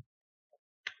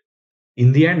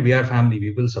in the end, we are family.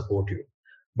 We will support you,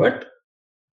 but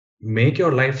make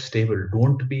your life stable.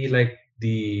 Don't be like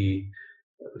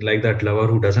that lover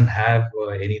who doesn't have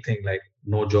anything, like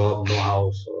no job, no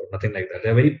house, or nothing like that.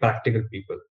 They're very practical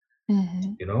people,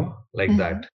 like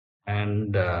that.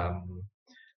 And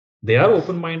they are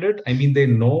open-minded. I mean, they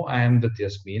know I am with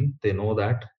Yasmin. They know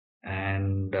that,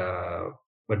 and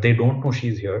but they don't know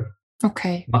she's here.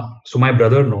 Okay. So my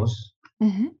brother knows,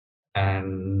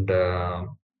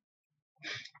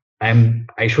 and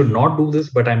I should not do this,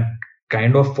 but I'm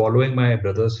kind of following my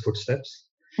brother's footsteps,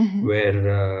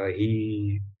 where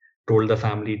he told the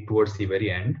family towards the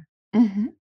very end.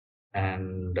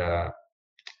 And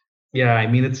yeah, I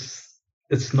mean,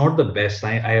 it's not the best.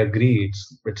 I agree.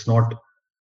 It's not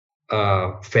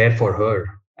fair for her.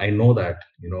 I know that,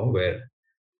 where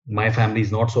my family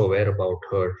is not so aware about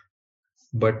her,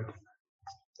 but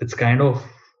it's kind of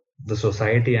the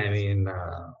society. I mean,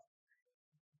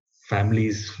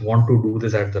 families want to do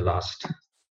this at the last,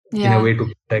 in a way,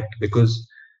 to protect, because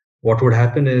what would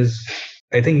happen is,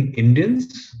 I think Indian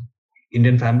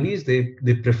families, they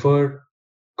prefer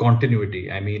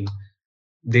continuity. I mean,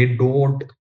 they don't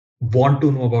want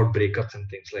to know about breakups and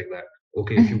things like that.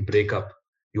 Okay, if you break up,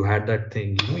 you had that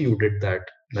thing, you did that.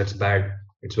 That's bad.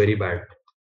 It's very bad.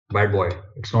 Bad boy.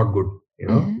 It's not good.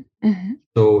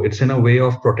 So it's in a way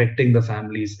of protecting the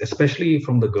families, especially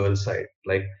from the girl's side.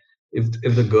 Like,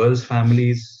 if the girl's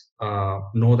families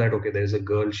know that, okay, there's a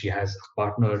girl, she has a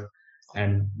partner,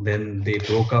 and then they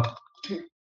broke up,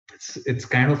 it's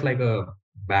kind of like a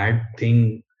bad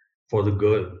thing for the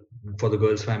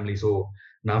girl's family. So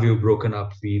now we've broken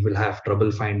up, we will have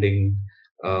trouble finding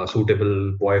a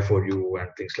suitable boy for you and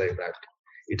things like that.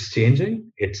 It's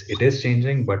changing. It is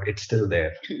changing, but it's still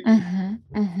there.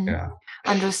 Yeah.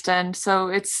 understand. So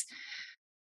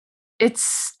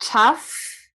it's tough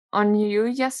on you,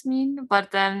 Yasmin,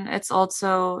 but then it's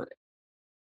also,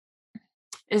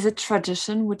 is it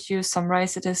tradition? Would you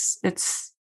summarize it as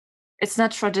it's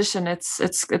not tradition, it's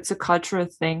a cultural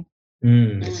thing.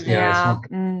 It's Yeah.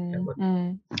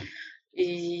 not.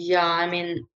 Yeah, I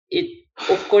mean,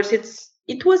 of course,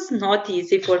 it was not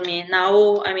easy for me.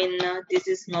 Now, I mean, this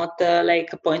is not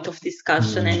like a point of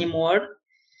discussion anymore.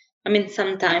 I mean,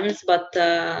 sometimes, but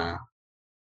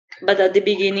at the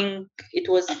beginning, it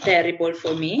was terrible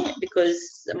for me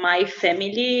because my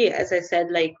family, as I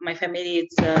said, like my family,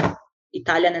 it's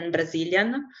Italian and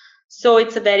Brazilian. So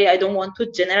it's a very, I don't want to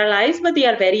generalize, but they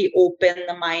are very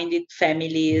open-minded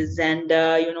families, and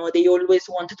they always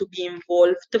wanted to be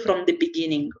involved from the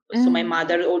beginning. So my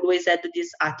mother always had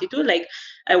this attitude, like,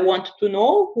 I want to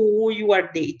know who you are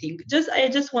dating. I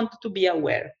just wanted to be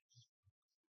aware.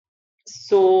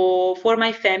 So for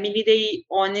my family, they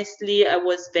honestly, I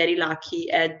was very lucky,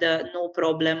 had no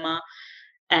problem.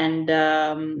 And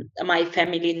my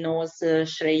family knows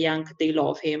Shreyank, they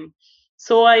love him.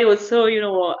 So I also,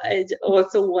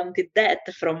 also wanted that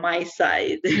from my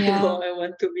side. I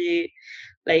want to be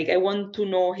like, I want to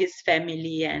know his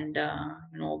family, and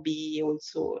be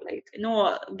also like,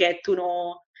 get to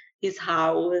know his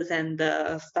house and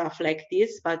stuff like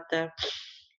this. But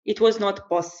it was not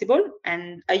possible,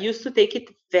 and I used to take it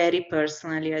very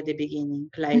personally at the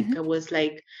beginning. Like, I was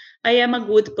like, I am a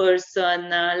good person,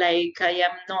 like I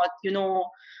am not,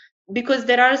 because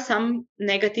there are some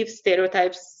negative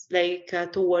stereotypes, like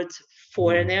towards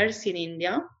foreigners in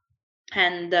India,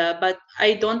 and but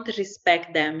I don't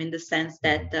respect them, in the sense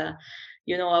that I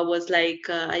was like,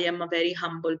 I am a very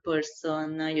humble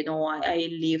person, I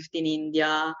lived in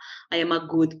India, I am a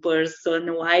good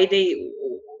person.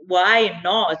 Why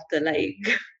not,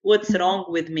 like, what's wrong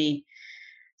with me?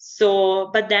 So,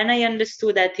 but then I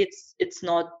understood that it's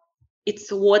not,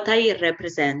 it's what I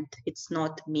represent, it's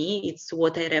not me, it's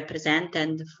what I represent.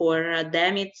 And for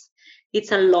them,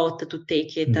 it's a lot to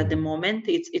take it at the moment.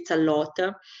 It's a lot.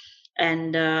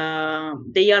 And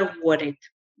they are worried,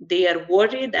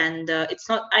 and it's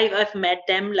not, I've met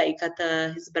them like at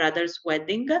his brother's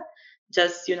wedding,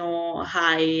 just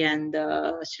hi, and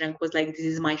Shrank was like, this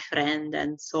is my friend,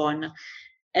 and so on.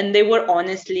 And they were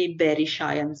honestly very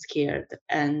shy and scared.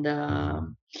 And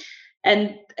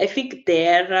I think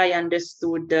there I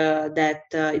understood that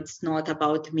it's not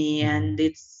about me, and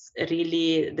it's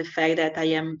really the fact that I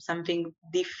am something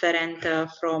different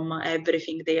from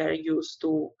everything they are used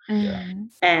to.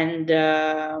 And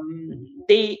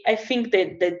I think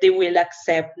that they will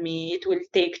accept me. It will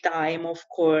take time, of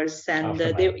course, and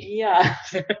yeah.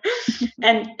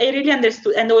 And I really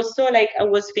understood. And also, like, I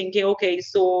was thinking, okay,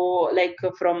 so like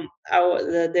from our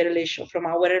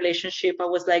relationship, I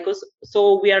was like,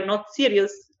 so we are not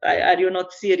serious. Are you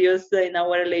not serious in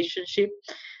our relationship?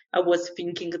 I was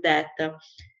thinking that.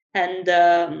 And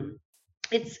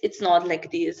it's not like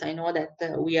this. I know that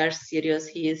we are serious,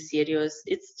 he is serious.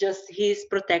 It's just he's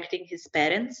protecting his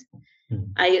parents.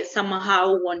 I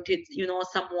somehow wanted,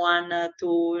 someone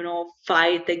to,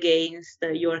 fight against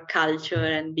your culture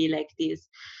and be like this.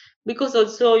 Because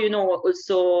also,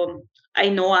 also I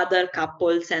know other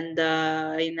couples, and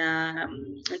in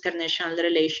international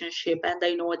relationship, and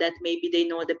I know that maybe they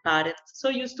know the parents. So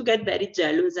I used to get very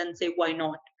jealous and say, why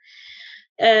not?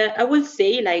 I will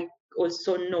say, like,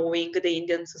 also knowing the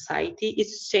Indian society,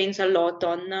 it's changed a lot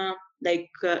on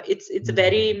it's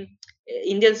very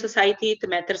Indian society. It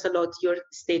matters a lot your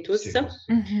status.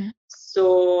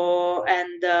 So,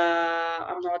 and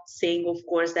I'm not saying, of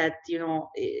course, that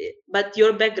but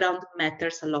your background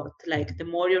matters a lot. Like, the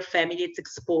more your family is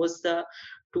exposed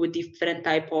to different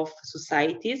type of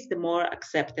societies, the more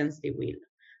acceptance they will.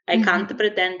 I can't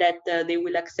pretend that they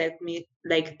will accept me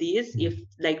like this if,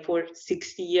 like, for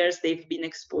 60 years they've been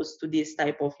exposed to this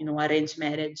type of, arranged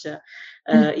marriage,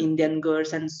 Indian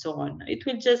girls, and so on. It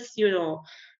will just,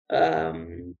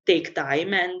 take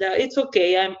time, and it's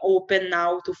okay. I'm open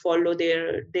now to follow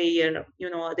their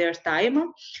their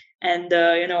time. And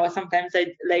sometimes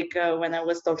I like when I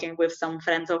was talking with some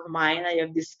friends of mine, I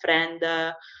have this friend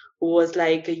who was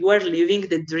like, you are living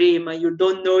the dream, you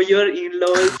don't know your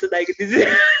in-laws, like, this is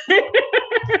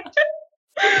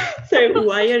so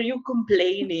why are you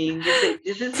complaining? It's like,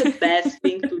 this is the best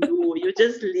thing to do. You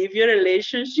just leave your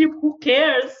relationship. Who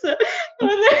cares? I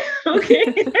was like,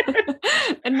 okay.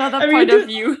 Another point of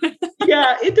view.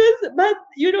 Yeah, it was, but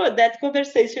that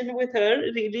conversation with her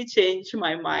really changed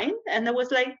my mind. And I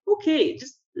was like, okay,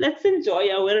 just let's enjoy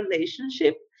our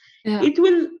relationship. Yeah. It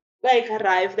will, like,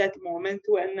 arrive that moment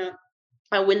when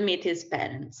I will meet his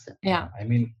parents. Yeah. I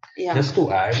mean, just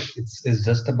to add, it's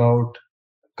just about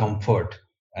comfort.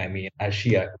 I mean, as she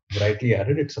rightly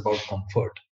added, it's about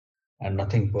comfort and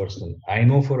nothing personal. I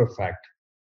know for a fact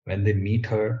when they meet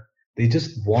her, they just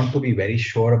want to be very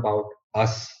sure about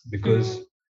us because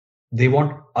they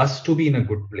want us to be in a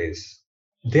good place.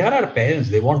 They are our parents,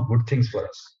 they want good things for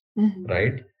us,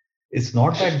 right? It's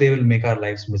not that they will make our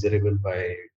lives miserable by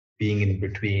being in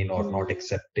between or not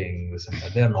accepting this and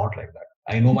that. They are not like that.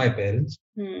 I know my parents,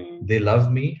 they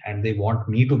love me and they want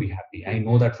me to be happy. I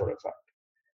know that for a fact.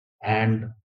 And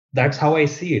that's how I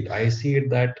see it. I see it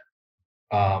that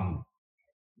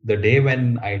the day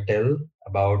when I tell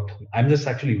about, I'm just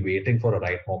actually waiting for a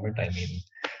right moment. I mean,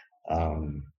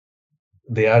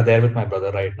 they are there with my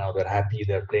brother right now. They're happy.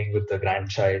 They're playing with the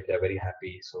grandchild. They're very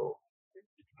happy. So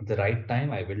at the right time,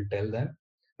 I will tell them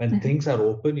when things are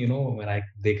open. When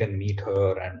they can meet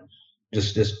her and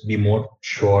just be more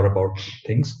sure about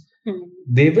things.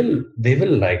 They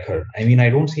will like her. I mean, I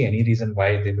don't see any reason why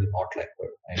they will not like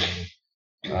her. I mean,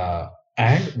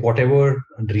 and whatever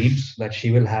dreams that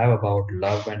she will have about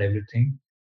love and everything,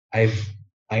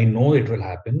 I know it will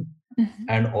happen.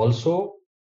 And also,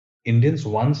 Indians,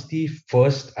 once the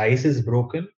first ice is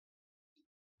broken,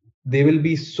 they will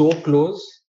be so close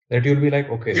that you'll be like,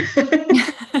 okay.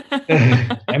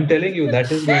 I'm telling you,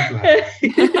 that is going to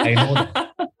happen. I know that.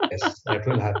 Yes, that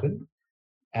will happen.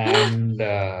 And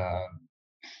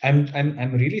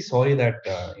I'm really sorry that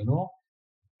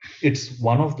it's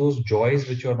one of those joys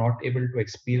which you're not able to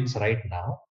experience right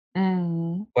now.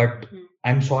 But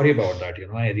I'm sorry about that.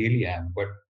 I really am. But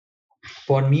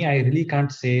for me, I really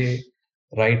can't say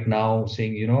right now,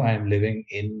 saying I'm living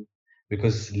in,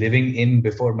 because living in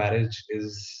before marriage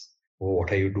is, oh,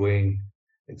 what are you doing?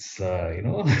 It's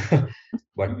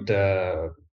but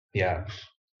yeah.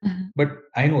 But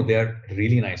I know they are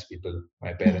really nice people,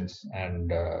 my parents,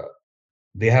 and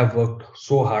they have worked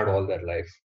so hard all their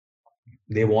life.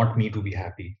 They want me to be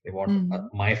happy. They want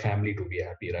my family to be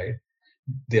happy, right?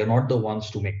 They are not the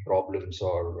ones to make problems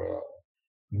or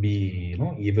be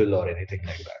evil or anything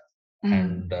like that.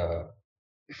 And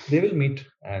they will meet.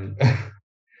 And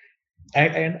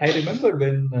and I remember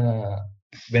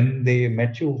when they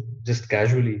met you just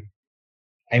casually.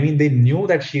 I mean, they knew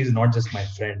that she is not just my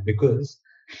friend, because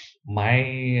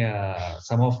my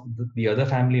some of the other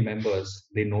family members,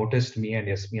 they noticed me and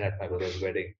Yasmin at my brother's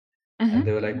wedding, and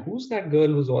they were like, "Who's that girl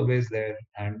who's always there?"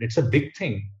 And it's a big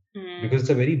thing, because it's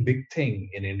a very big thing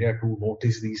in India to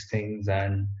notice these things.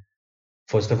 And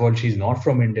first of all, she's not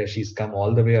from India; she's come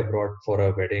all the way abroad for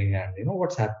a wedding, and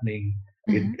what's happening.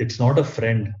 It's not a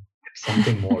friend; it's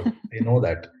something more. They know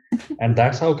that. And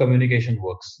that's how communication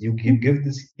works. You give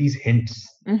these hints.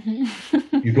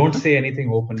 You don't say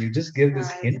anything open. You just give these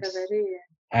hints,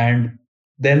 and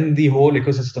then the whole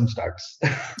ecosystem starts.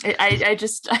 I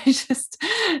just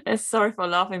sorry for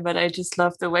laughing, but I just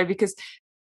love the way, because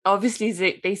obviously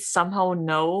they somehow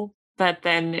know, but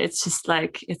then it's just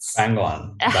like it's bang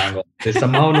on. They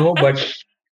somehow know, but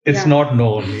it's not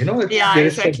known.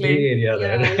 There's a gray area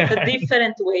there. It's a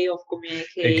different way of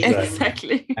communicating.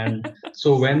 Exactly. And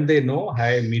so when they know,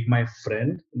 "Hi, meet my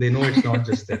friend," they know it's not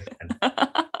just their friend.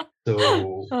 So,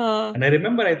 and I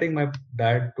remember, I think my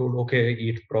dad told, "Okay,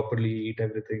 eat properly, eat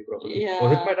everything properly." Yeah.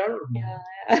 Was it my dad?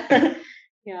 Yeah.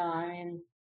 Yeah. I mean,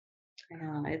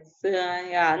 yeah, it's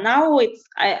now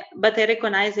but I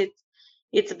recognize it.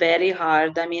 It's very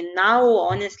hard. I mean, now,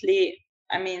 honestly,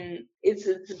 I mean,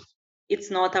 it's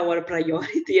not our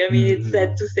priority. I mean, it's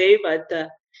sad to say, but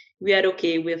we are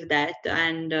okay with that.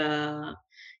 And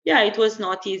yeah, it was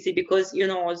not easy because,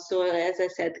 also, as I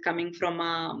said, coming from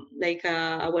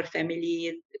our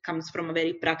family comes from a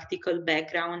very practical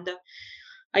background.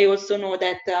 I also know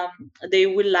that they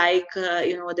would like,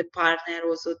 the partner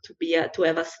also to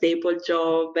have a stable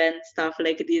job and stuff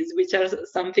like this, which are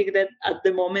something that at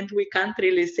the moment we can't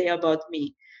really say about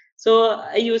me. So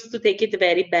I used to take it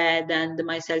very bad, and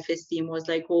my self-esteem was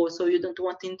like, "Oh, so you don't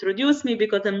want to introduce me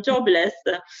because I'm jobless?"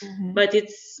 But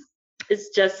it's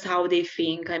just how they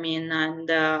think. I mean, and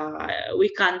we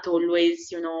can't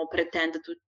always, pretend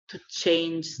to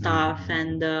change stuff,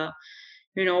 and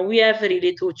we have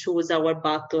really to choose our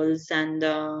battles, and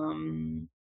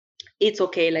it's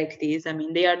okay like this. I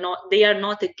mean, they are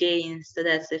not against.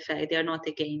 That's the fact. They are not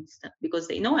against because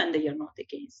they know, and they are not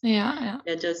against. Yeah.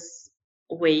 They're just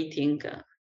waiting.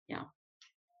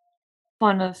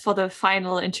 For the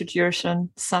final introduction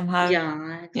somehow.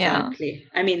 Yeah, exactly.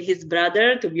 Yeah. I mean, his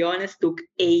brother, to be honest, took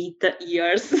 8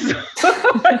 years. So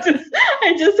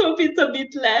I just hope it's a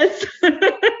bit less.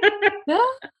 Yeah,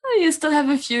 you still have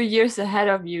a few years ahead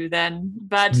of you then,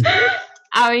 but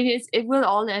I mean, it will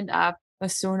all end up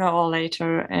sooner or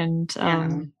later, and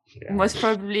most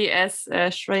probably, as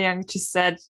Shreyank just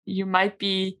said, you might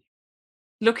be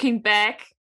looking back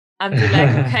and be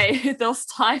like, okay, those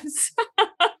times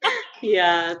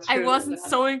Yeah, I true. wasn't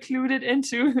so included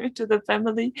into the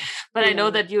family. But I know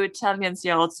Yeah. that you Italians,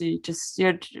 you're also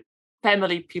you're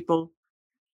family people,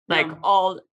 like Yeah.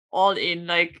 all in.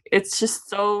 Like it's just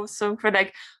so incredible.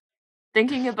 Like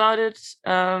thinking about it,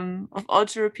 of all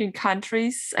European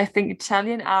countries, I think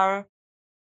Italian are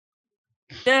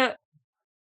the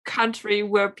country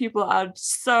where people are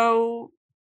so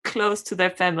close to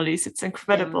their families. It's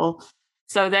incredible.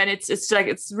 So then it's like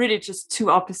it's really just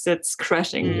two opposites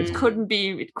crashing. It couldn't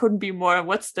be more.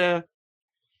 What's the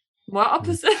more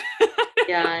opposite?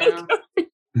 Yeah.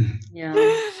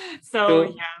 Yeah. So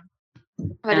True. yeah.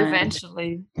 But Yeah.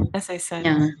 eventually, as I said.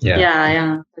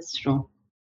 Yeah. That's true.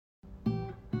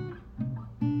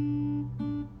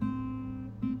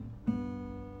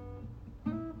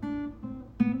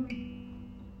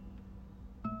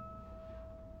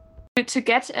 To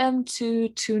get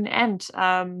to an end,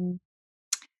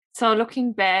 so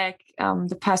looking back,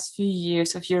 the past few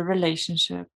years of your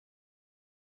relationship,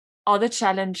 all the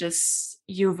challenges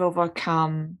you've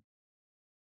overcome,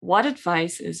 what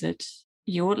advice is it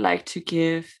you would like to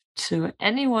give to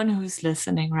anyone who's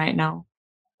listening right now?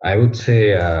 I would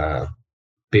say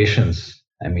patience.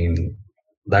 I mean,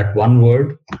 that one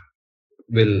word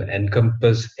will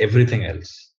encompass everything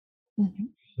else.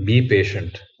 Mm-hmm. Be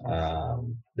patient.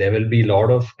 There will be a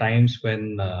lot of times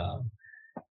when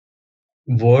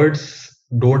words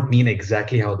don't mean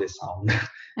exactly how they sound,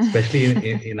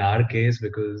 especially in our case,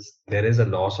 because there is a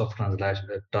loss of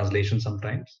translation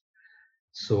sometimes.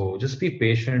 So just be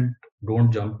patient.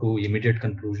 Don't jump to immediate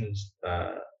conclusions.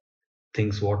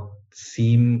 Things what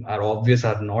seem are obvious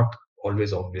are not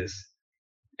always obvious.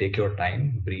 Take your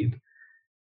time, breathe,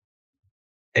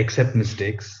 accept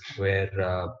mistakes where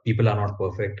people are not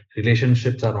perfect,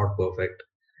 relationships are not perfect.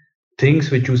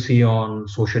 Things which you see on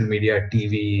social media,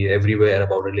 TV, everywhere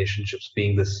about relationships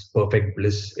being this perfect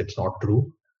bliss, it's not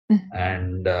true.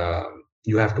 And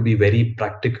you have to be very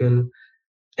practical,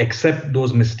 accept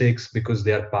those mistakes because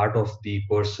they are part of the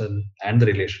person and the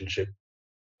relationship.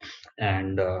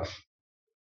 And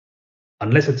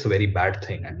unless it's a very bad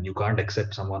thing, and you can't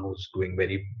accept someone who's doing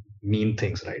very mean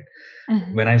things, right?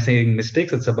 When I'm saying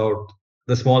mistakes, it's about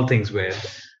the small things where,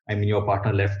 I mean, your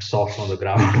partner left socks on the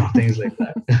ground or things like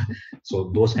that.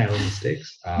 So those kind of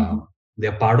mistakes,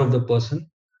 they're part of the person.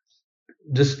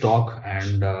 Just talk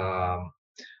and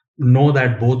know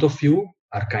that both of you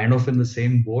are kind of in the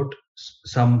same boat,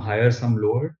 some higher, some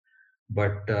lower,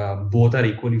 but both are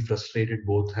equally frustrated,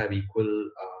 both have equal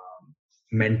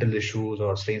mental issues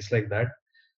or things like that.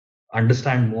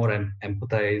 Understand more and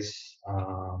empathize.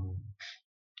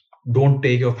 Don't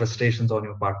take your frustrations on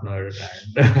your partner,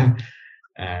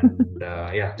 and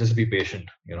yeah, just be patient,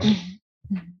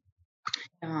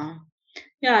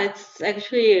 Yeah, it's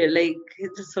actually like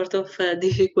it's a sort of a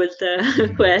difficult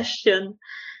question.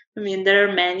 I mean, there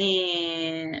are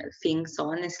many things,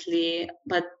 honestly,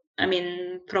 but I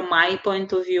mean, from my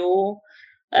point of view,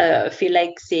 I feel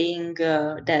like saying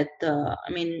that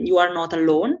I mean, you are not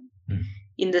alone,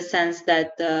 in the sense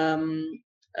that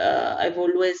I've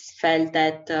always felt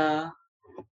that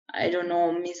I don't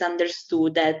know,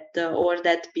 misunderstood, that or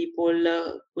that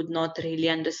people could not really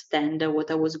understand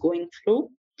what I was going through.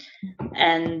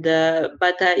 And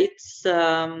but it's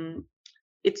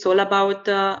all about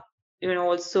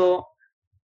also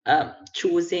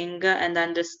choosing and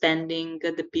understanding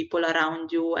the people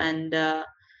around you, and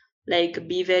like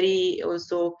be very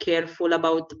also careful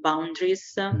about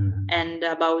boundaries and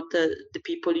about the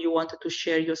people you wanted to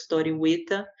share your story with,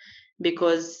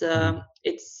 because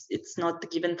it's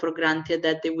not given for granted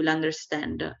that they will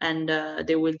understand, and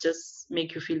they will just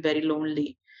make you feel very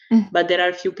lonely. But there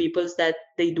are few people that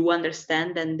they do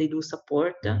understand and they do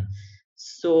support.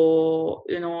 So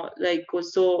like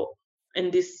also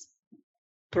in this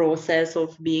process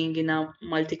of being in a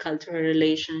multicultural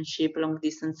relationship, long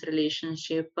distance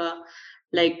relationship,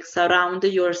 like surround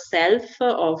yourself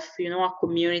of a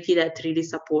community that really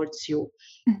supports you,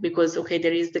 because okay,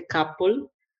 there is the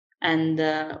couple and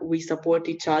we support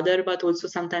each other, but also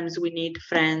sometimes we need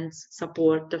friends,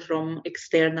 support from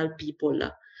external people,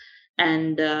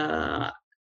 and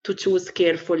to choose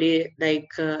carefully, like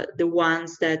the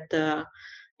ones that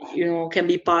can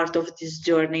be part of this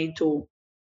journey too.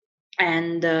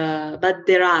 And but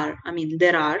there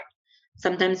are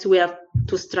sometimes we have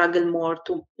to struggle more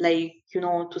to, like,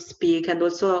 to speak. And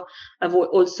also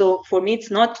also for me it's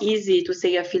not easy to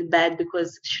say I feel bad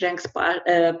because Shrank's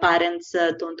parents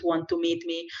don't want to meet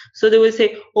me, so they will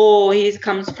say, oh, he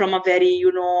comes from a very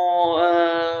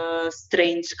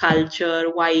strange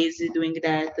culture, why is he doing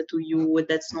that to you,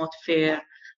 that's not fair.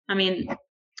 I mean,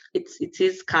 it's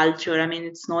his culture. I mean,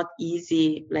 it's not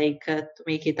easy to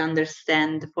make it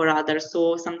understand for others.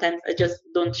 So sometimes I just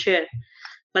don't share.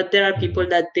 But there are people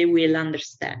that they will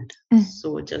understand.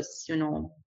 So just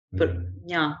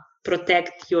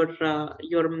protect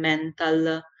your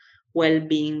mental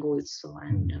well-being also,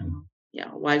 and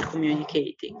while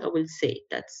communicating. I will say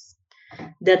that's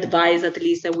the advice at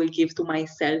least I will give to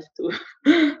myself, to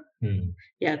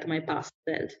to my past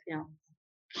self.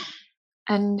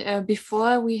 And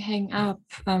before we hang up,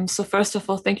 so first of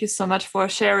all, thank you so much for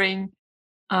sharing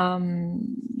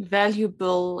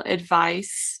valuable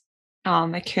advice.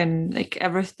 I can,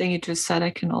 everything you just said,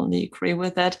 I can only agree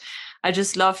with that. I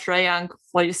just love Shreyank.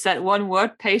 Well, you said one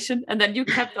word, patient, and then you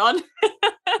kept on.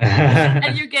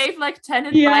 And you gave 10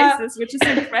 advices, which is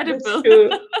incredible.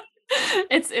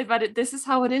 But this is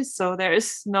how it is. So there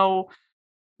is no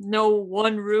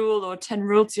one rule or 10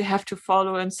 rules you have to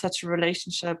follow in such a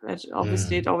relationship.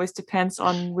 Obviously, it always depends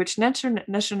on which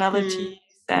nationalities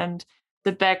and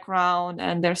the background,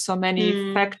 and there's so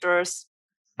many factors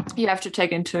you have to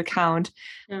take into account.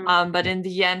 But in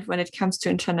the end, when it comes to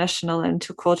international and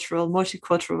to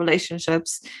multicultural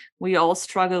relationships, we all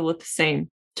struggle with the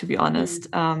same, to be honest.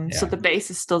 So the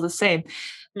base is still the same.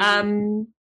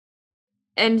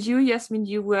 And you, Yasmin,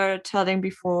 you were telling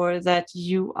before that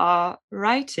you are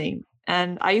writing.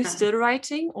 And are you still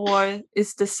writing, or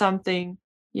is this something?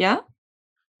 Yeah.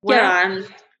 Where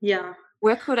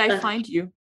could I find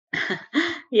you?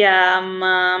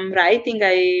 I'm writing.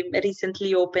 I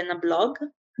recently opened a blog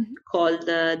called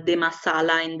The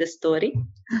Masala in the Story,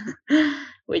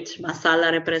 which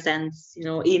Masala represents,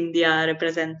 India,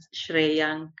 represents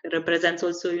Shreyank, represents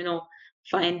also,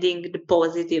 finding the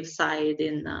positive side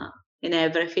in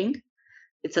everything.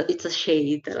 It's a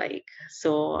shade,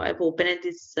 so I've opened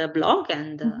this blog,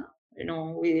 and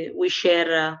we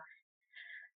share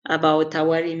about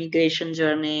our immigration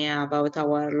journey, about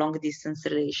our long distance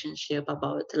relationship,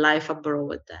 about life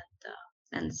abroad,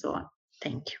 and so on.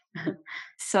 Thank you.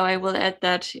 So I will add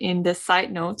that in the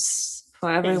side notes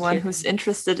for everyone who's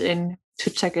interested in to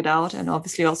check it out, and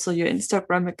obviously also your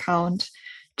Instagram account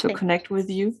to connect with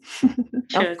you.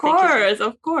 Sure,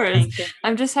 of course.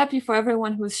 I'm just happy for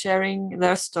everyone who's sharing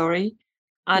their story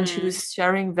and who's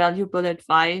sharing valuable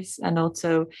advice, and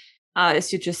also,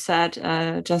 as you just said,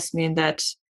 Jasmine, that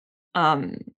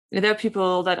there are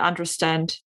people that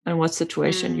understand in what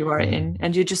situation you are in,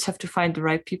 and you just have to find the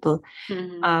right people.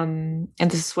 And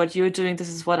this is what you're doing. This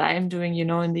is what I am doing.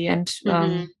 In the end,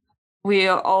 we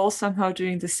are all somehow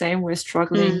doing the same. We're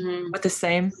struggling with the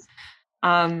same.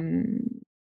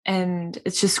 And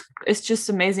it's just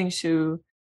amazing to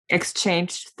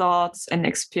exchange thoughts and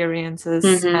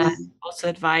experiences and also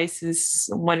advices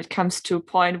when it comes to a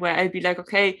point where I'd be like,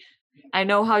 okay, I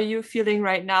know how you're feeling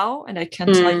right now, and I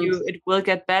can tell you it will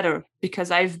get better because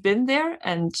I've been there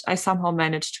and I somehow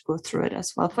managed to go through it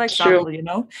as well. For example,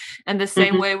 and the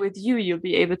same way with you, you'll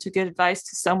be able to give advice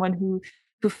to someone who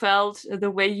felt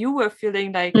the way you were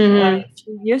feeling a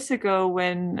few years ago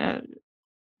when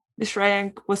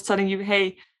Shreyank was telling you,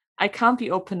 hey, I can't be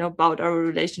open about our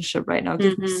relationship right now.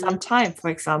 Give me some time, for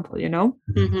example,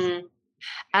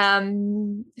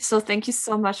 So thank you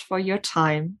so much for your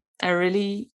time. I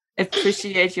really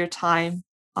appreciate your time.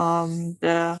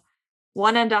 The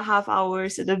 1.5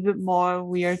 hours, a little bit more,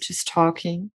 we are just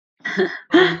talking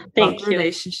about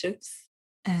relationships.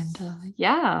 And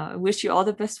I wish you all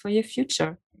the best for your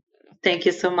future. Thank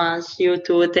you so much. You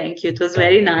too. Thank you. It was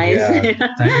very nice.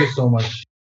 Thank you so much.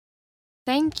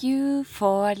 Thank you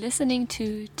for listening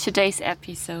to today's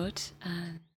episode.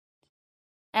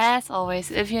 As always,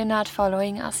 if you're not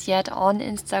following us yet on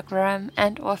Instagram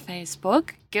and or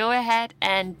Facebook, go ahead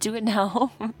and do it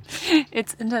now.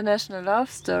 It's International Love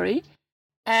Story.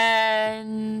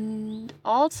 And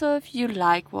also, if you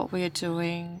like what we're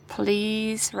doing,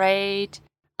 please rate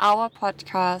our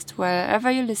podcast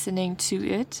wherever you're listening to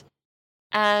it.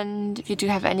 And if you do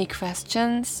have any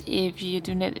questions, if you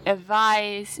do need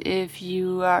advice, if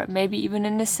you are maybe even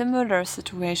in a similar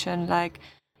situation like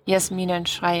Yasmin and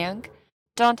Shreyank,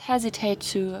 don't hesitate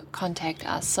to contact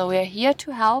us. So we're here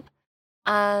to help,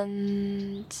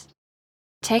 and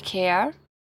take care.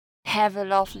 Have a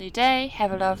lovely day,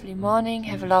 have a lovely morning,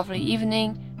 have a lovely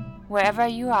evening, wherever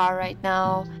you are right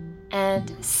now,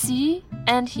 and see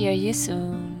and hear you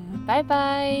soon. Bye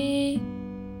bye.